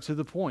simple, right? To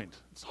the point.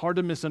 It's hard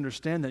to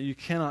misunderstand that. You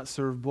cannot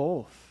serve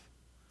both.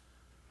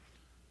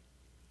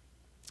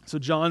 So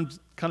John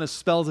kind of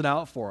spells it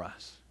out for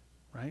us,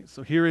 right?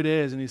 So here it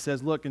is, and he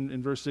says, look,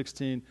 in verse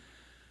 16,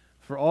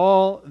 for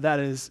all that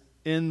is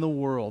in the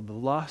world, the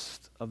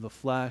lust of the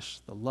flesh,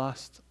 the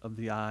lust of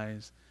the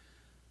eyes,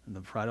 and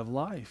the pride of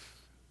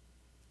life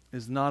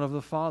is not of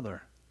the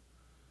Father,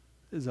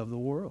 it is of the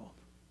world.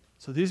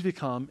 So these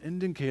become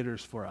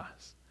indicators for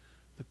us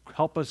to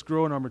help us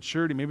grow in our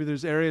maturity. Maybe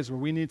there's areas where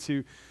we need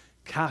to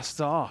cast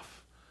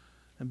off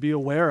and be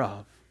aware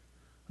of.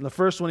 And the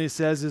first one he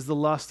says is the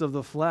lust of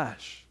the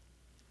flesh.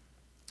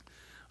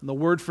 And the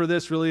word for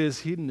this really is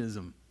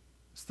hedonism.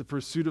 It's the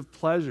pursuit of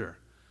pleasure.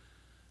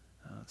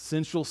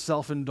 Sensual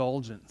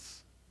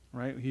self-indulgence,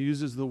 right? He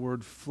uses the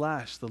word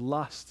flesh, the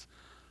lust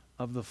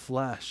of the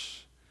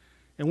flesh.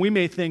 And we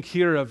may think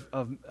here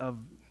of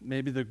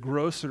maybe the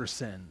grosser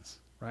sins,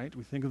 right?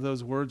 We think of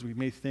those words, we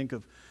may think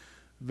of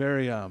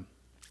very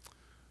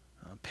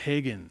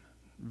pagan,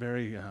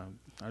 very,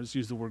 I just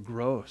use the word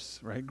gross,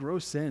 right?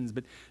 Gross sins.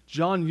 But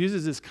John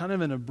uses this kind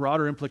of in a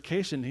broader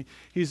implication.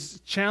 He's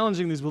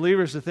challenging these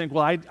believers to think,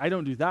 well, I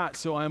don't do that,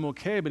 so I'm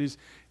okay. But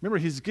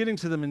he's getting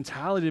to the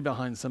mentality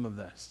behind some of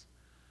this.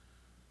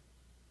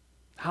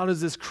 How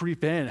does this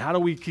creep in? How do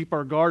we keep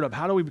our guard up?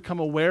 How do we become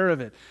aware of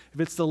it? If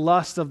it's the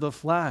lust of the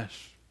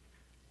flesh.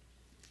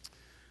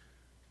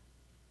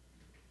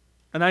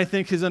 And I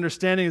think his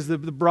understanding is the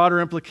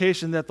broader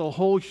implication that the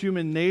whole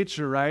human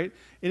nature, right,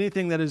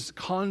 anything that is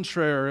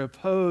contrary or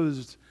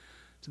opposed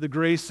to the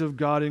grace of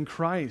God in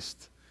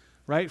Christ,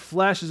 right?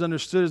 Flesh is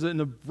understood as in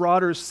the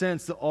broader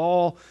sense that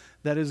all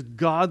that is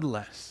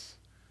godless,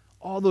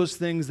 all those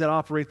things that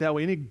operate that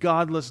way, any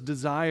godless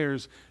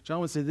desires, John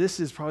would say this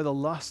is probably the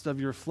lust of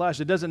your flesh.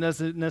 It doesn't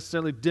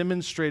necessarily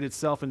demonstrate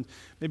itself in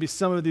maybe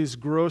some of these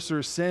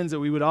grosser sins that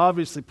we would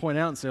obviously point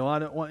out and say, well, I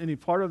don't want any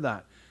part of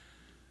that.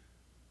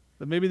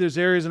 But maybe there's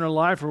areas in our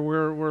life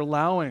where we're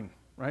allowing,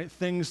 right,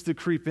 things to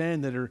creep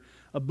in that are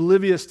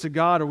oblivious to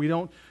God,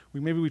 or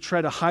maybe we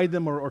try to hide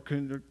them or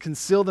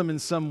conceal them in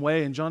some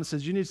way. And John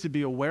says you need to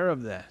be aware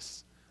of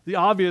this. The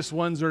obvious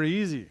ones are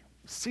easy.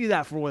 See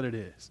that for what it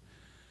is.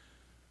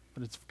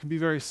 But it can be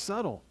very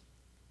subtle.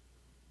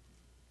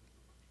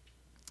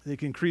 They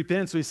can creep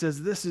in. So he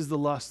says this is the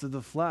lust of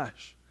the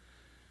flesh.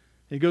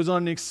 He goes on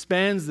and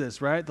expands this,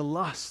 right? The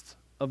lust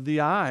of the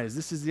eyes.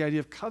 This is the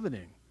idea of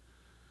coveting.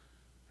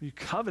 Are you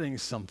coveting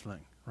something,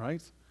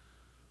 right?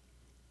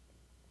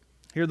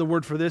 Here the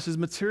word for this is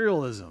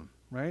materialism,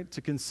 right?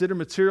 To consider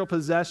material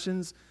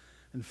possessions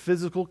and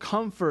physical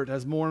comfort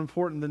as more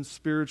important than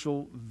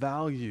spiritual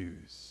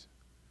values.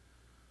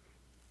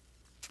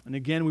 And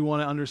again, we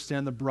want to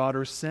understand the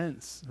broader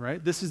sense,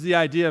 right? This is the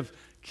idea of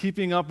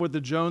keeping up with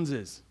the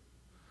Joneses.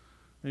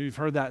 Maybe you've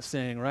heard that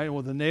saying, right?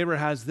 Well, the neighbor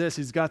has this,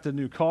 he's got the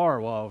new car.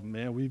 Well,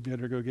 man, we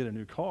better go get a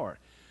new car.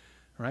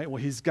 Right?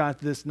 Well, he's got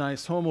this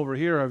nice home over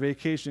here, a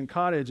vacation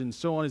cottage, and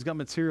so on. He's got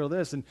material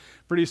this, and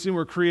pretty soon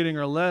we're creating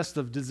our list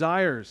of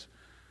desires,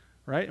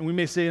 right? And we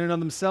may say in and of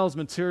themselves,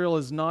 material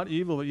is not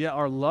evil, but yet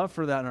our love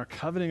for that and our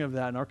coveting of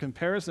that and our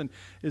comparison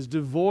is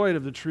devoid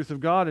of the truth of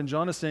God. And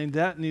John is saying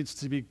that needs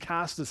to be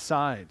cast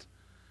aside.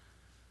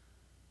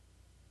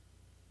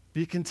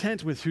 Be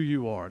content with who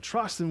you are.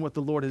 Trust in what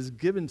the Lord has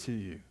given to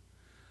you.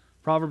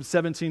 Proverbs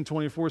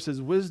 17:24 says,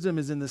 wisdom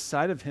is in the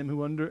sight of him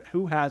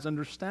who has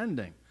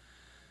understanding.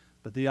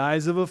 But the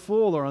eyes of a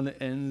fool are on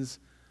the ends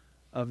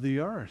of the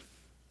earth.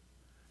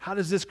 How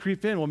does this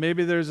creep in? Well,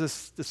 maybe there's a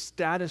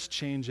status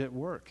change at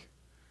work.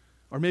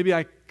 Or maybe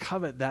I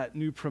covet that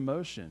new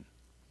promotion.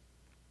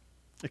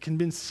 It can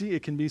be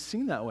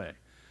seen that way.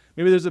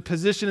 Maybe there's a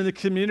position in the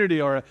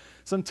community or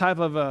some type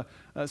of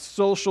a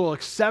social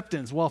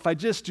acceptance. Well, if I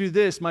just do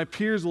this, my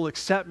peers will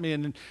accept me,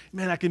 and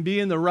man, I can be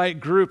in the right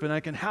group and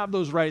I can have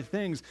those right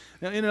things.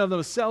 Now, in and of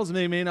themselves,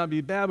 they may not be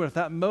bad, but if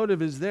that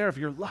motive is there, if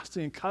you're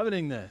lusting and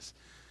coveting this,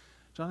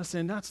 John is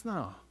saying that's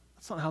not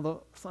how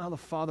the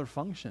Father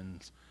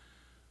functions.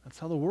 That's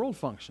how the world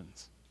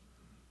functions.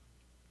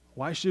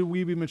 Why should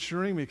we be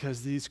maturing?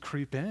 Because these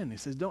creep in. He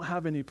says, don't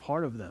have any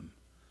part of them.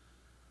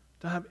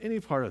 Don't have any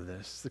part of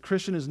this. The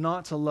Christian is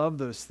not to love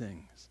those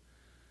things.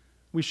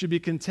 We should be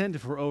content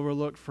if we're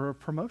overlooked for a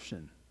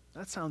promotion.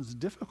 That sounds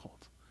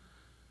difficult.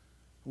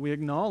 We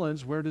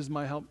acknowledge, where does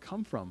my help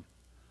come from?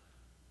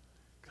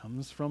 It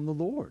comes from the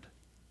Lord.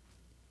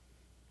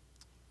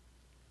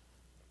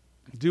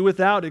 Do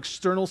without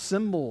external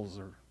symbols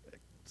or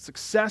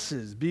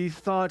successes. Be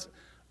thought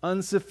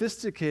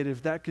unsophisticated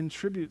if that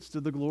contributes to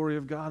the glory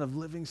of God, of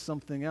living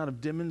something out, of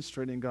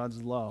demonstrating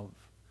God's love.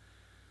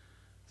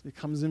 It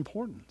becomes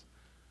important.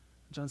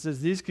 John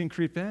says these can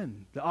creep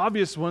in. The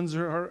obvious ones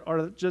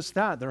are just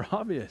that. They're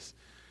obvious.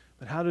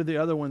 But how do the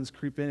other ones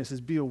creep in? He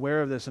says, be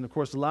aware of this. And of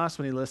course, the last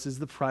one he lists is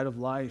the pride of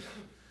life.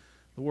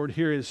 The word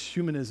here is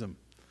humanism.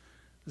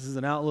 This is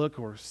an outlook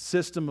or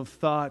system of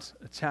thought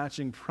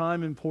attaching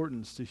prime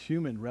importance to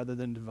human rather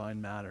than divine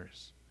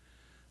matters.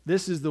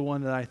 This is the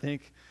one that I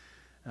think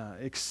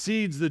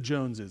exceeds the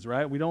Joneses,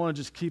 right? We don't want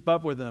to just keep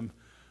up with them.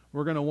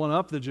 We're going to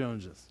one-up the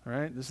Joneses,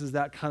 right? This is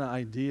that kind of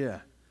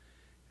idea.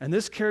 And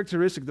this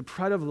characteristic, the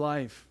pride of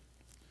life,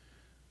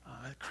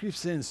 it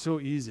creeps in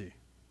so easy,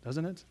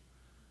 doesn't it?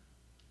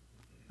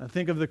 I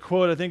think of the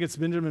quote, I think it's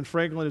Benjamin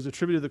Franklin who's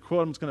attributed the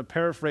quote, I'm just going to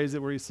paraphrase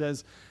it, where he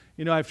says,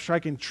 I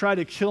can try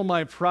to kill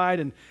my pride,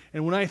 and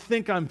when I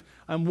think I'm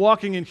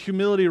walking in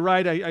humility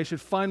right, I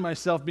should find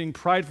myself being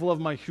prideful of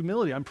my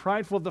humility. I'm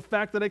prideful of the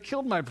fact that I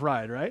killed my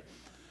pride, right?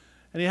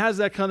 And he has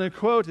that kind of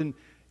quote, and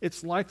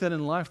it's like that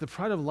in life. The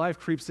pride of life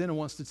creeps in and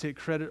wants to take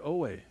credit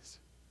always.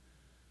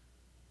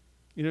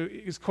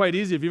 It's quite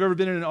easy. If you've ever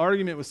been in an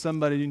argument with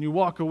somebody and you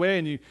walk away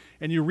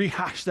and you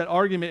rehash that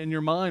argument in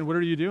your mind, what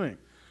are you doing?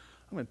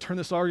 I'm going to turn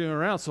this argument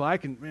around so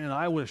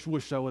I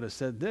wish I would have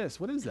said this.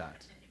 What is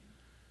that?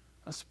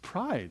 That's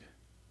pride.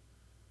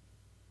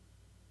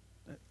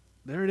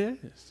 There it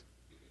is.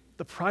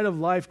 The pride of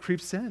life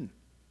creeps in.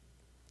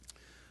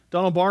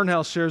 Donald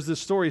Barnhouse shares this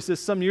story. He says,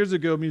 some years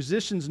ago,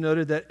 musicians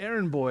noted that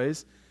errand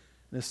boys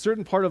in a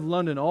certain part of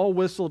London all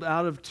whistled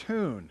out of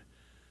tune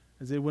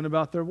as they went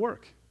about their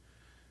work.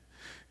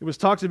 It was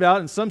talked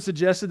about, and some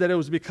suggested that it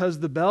was because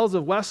the bells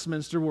of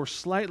Westminster were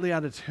slightly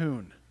out of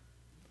tune.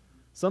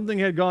 Something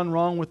had gone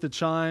wrong with the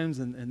chimes,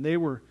 and they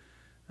were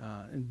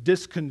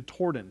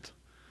discordant.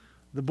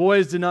 The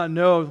boys did not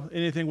know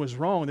anything was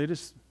wrong. They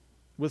just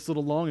whistled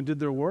along and did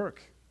their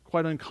work.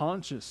 Quite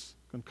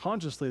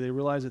unconsciously, they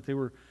realized that they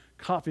were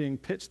copying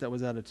pitch that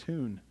was out of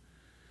tune.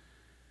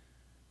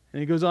 And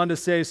he goes on to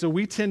say, so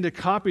we tend to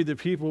copy the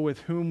people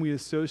with whom we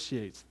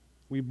associate.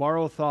 We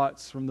borrow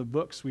thoughts from the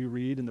books we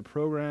read and the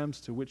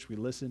programs to which we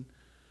listen.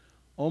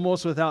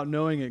 Almost without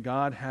knowing it,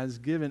 God has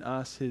given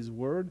us his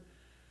word,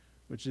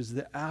 which is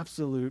the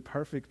absolute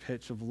perfect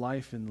pitch of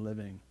life and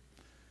living.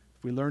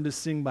 If we learn to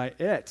sing by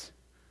it,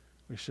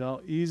 we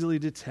shall easily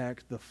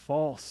detect the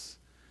false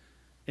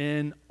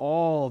in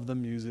all of the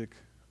music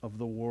of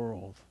the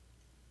world.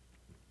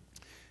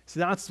 See,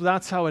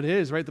 that's how it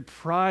is, right? The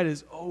pride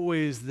is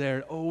always there.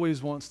 It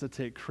always wants to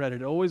take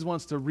credit. It always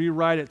wants to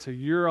rewrite it to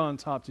you're on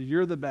top, to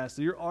you're the best,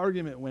 to your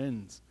argument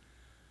wins.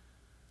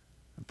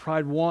 And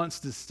pride wants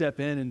to step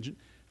in, and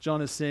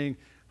John is saying,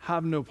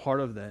 have no part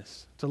of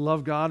this. To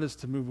love God is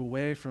to move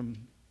away from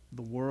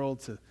the world.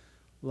 To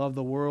love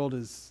the world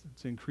is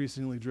to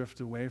increasingly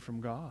drift away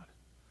from God.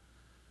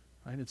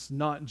 Right? It's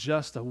not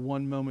just a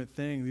one-moment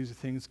thing. These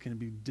things can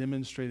be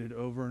demonstrated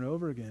over and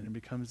over again. It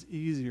becomes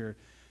easier.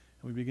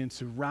 And we begin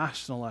to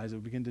rationalize it.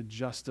 We begin to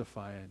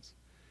justify it.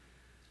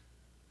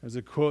 There's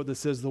a quote that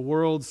says, the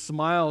world's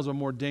smiles are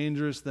more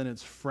dangerous than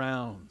its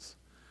frowns,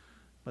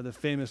 by the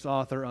famous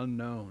author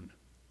Unknown.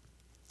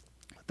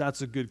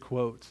 That's a good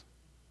quote.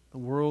 The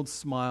world's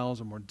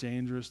smiles are more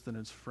dangerous than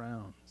its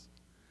frowns.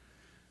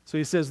 So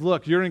he says,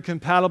 look, you're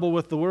incompatible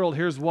with the world.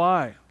 Here's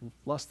why.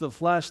 Lust of the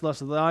flesh,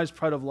 lust of the eyes,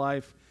 pride of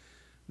life.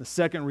 The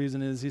second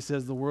reason is, he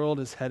says, the world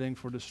is heading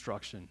for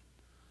destruction.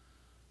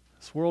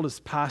 This world is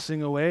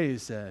passing away, he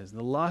says,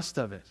 the lust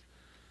of it.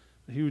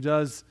 He who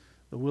does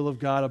the will of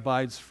God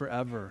abides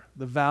forever.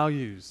 The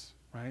values,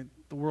 right,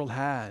 the world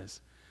has.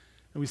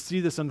 And we see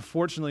this,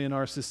 unfortunately, in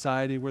our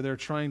society where they're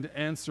trying to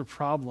answer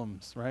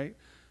problems, right,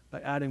 by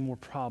adding more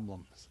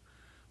problems.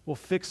 We'll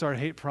fix our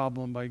hate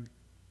problem by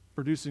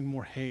producing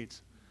more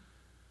hate,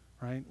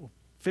 right? We'll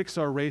fix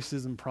our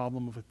racism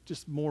problem with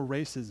just more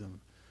racism.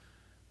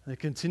 They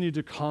continue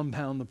to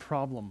compound the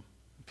problem.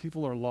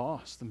 People are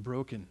lost and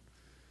broken.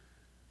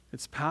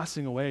 It's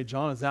passing away.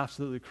 John is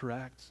absolutely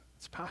correct.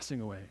 It's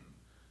passing away.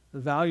 The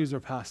values are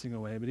passing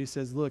away. But he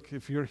says, look,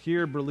 if you're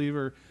here,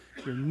 believer,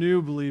 if you're a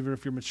new believer,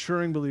 if you're a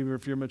maturing believer,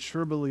 if you're a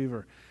mature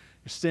believer,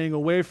 you're staying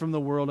away from the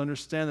world,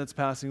 understand that's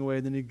passing away.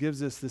 Then he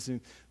gives us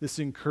this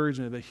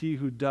encouragement that he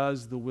who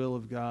does the will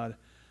of God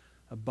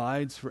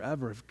abides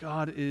forever. If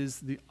God is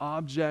the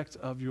object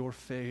of your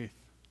faith,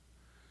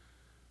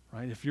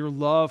 right? If your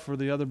love for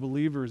the other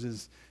believers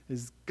is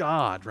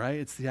God, right?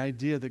 It's the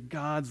idea that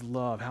God's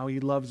love, how he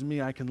loves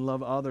me, I can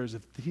love others.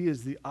 If he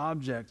is the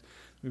object,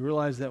 we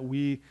realize that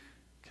we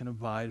can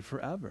abide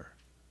forever.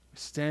 We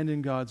stand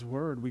in God's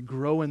word. We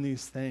grow in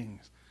these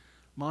things.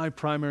 My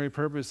primary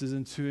purpose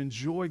is to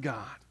enjoy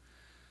God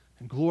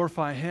and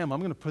glorify him. I'm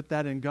going to put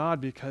that in God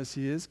because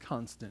he is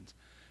constant.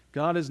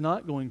 God is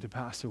not going to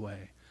pass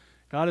away.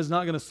 God is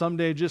not going to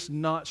someday just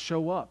not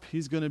show up.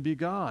 He's going to be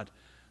God.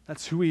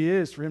 That's who he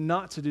is. For him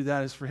not to do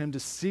that is for him to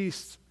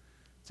cease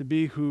to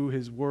be who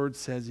his word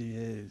says he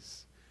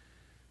is.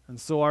 And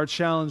so our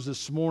challenge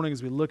this morning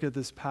as we look at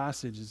this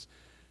passage is,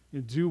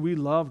 do we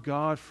love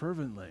God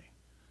fervently?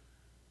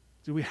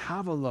 Do we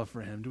have a love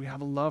for him? Do we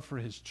have a love for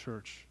his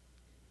church?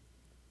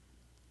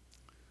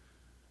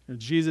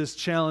 Jesus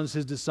challenged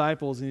his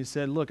disciples and he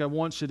said, look, I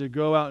want you to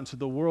go out into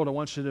the world. I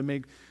want you to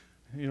make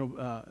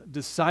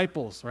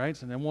disciples,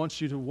 right? And I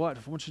want you to what?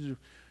 I want you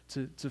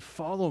to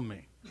follow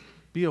me.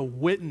 Be a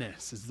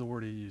witness is the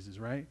word he uses,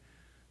 right?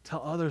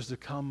 Tell others to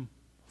come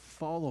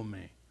follow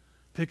me.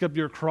 Pick up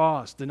your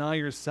cross. Deny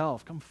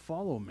yourself. Come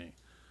follow me.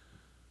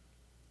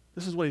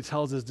 This is what he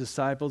tells his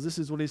disciples. This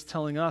is what he's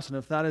telling us. And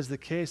if that is the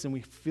case and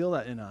we feel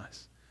that in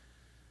us,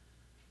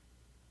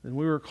 then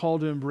we were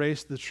called to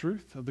embrace the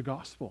truth of the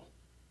gospel.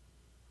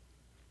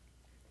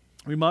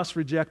 We must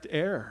reject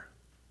error.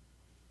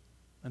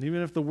 And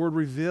even if the word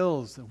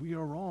reveals that we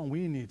are wrong,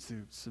 we need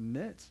to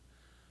submit,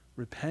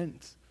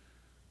 repent,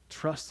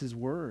 trust his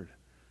word.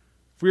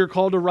 If we are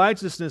called to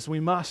righteousness,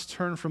 we must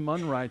turn from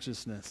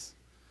unrighteousness.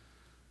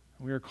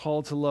 If we are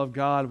called to love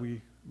God,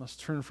 we must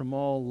turn from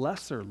all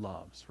lesser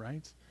loves,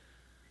 right?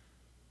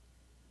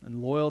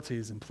 And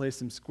loyalties and place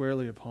them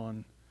squarely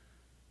upon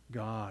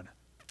God.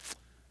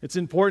 It's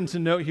important to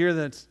note here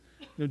that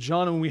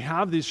John, when we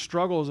have these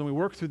struggles and we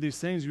work through these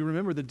things, you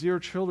remember the dear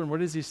children, what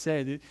does he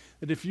say?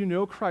 That if you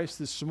know Christ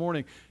this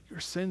morning, your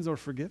sins are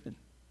forgiven.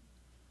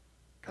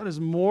 God is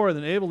more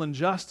than able and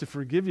just to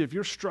forgive you. If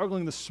you're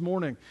struggling this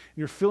morning and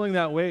you're feeling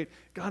that weight,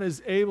 God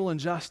is able and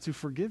just to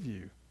forgive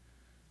you.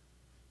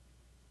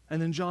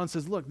 And then John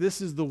says, look,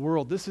 this is the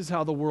world. This is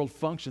how the world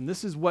functions.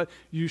 This is what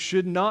you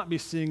should not be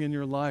seeing in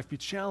your life. Be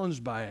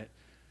challenged by it.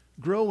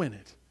 Grow in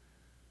it.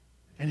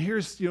 And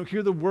hear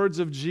the words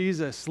of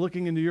Jesus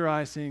looking into your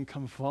eyes saying,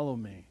 come follow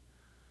me.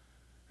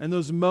 And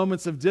those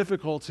moments of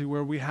difficulty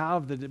where we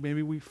have that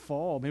maybe we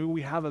fall, maybe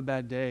we have a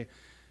bad day,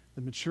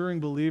 the maturing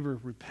believer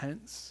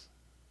repents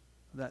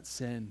of that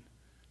sin,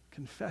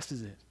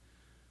 confesses it.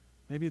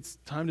 Maybe it's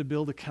time to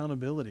build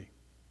accountability.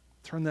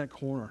 Turn that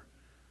corner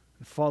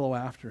and follow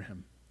after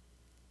him.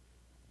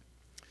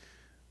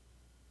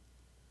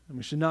 And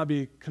we should not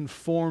be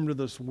conformed to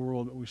this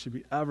world, but we should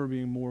be ever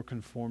being more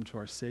conformed to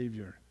our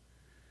Savior.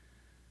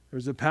 There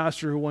was a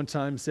pastor who one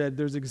time said,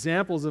 there's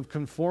examples of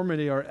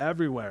conformity are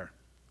everywhere.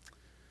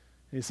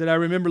 And he said, I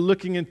remember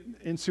looking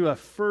into a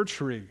fir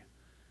tree,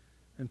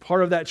 and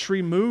part of that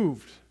tree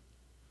moved.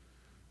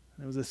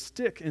 There was a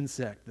stick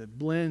insect that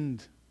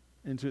blended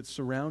into its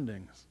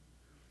surroundings.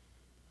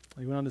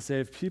 He went on to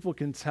say, if people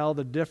can tell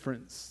the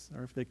difference,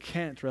 or if they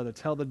can't, rather,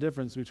 tell the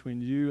difference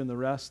between you and the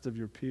rest of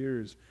your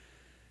peers,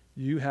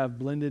 you have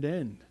blended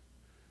in.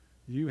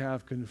 You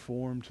have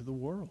conformed to the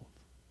world.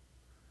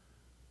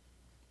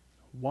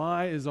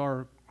 Why is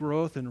our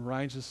growth in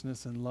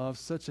righteousness and love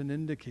such an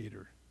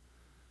indicator?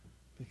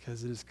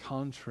 Because it is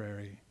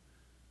contrary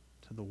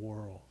to the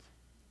world.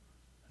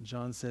 And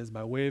John says,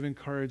 by way of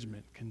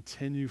encouragement,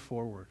 continue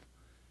forward.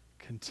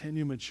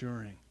 Continue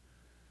maturing.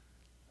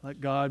 Let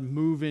God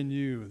move in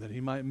you, that he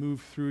might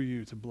move through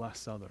you to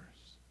bless others.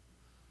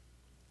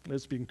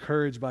 Let's be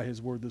encouraged by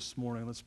his word this morning. Let's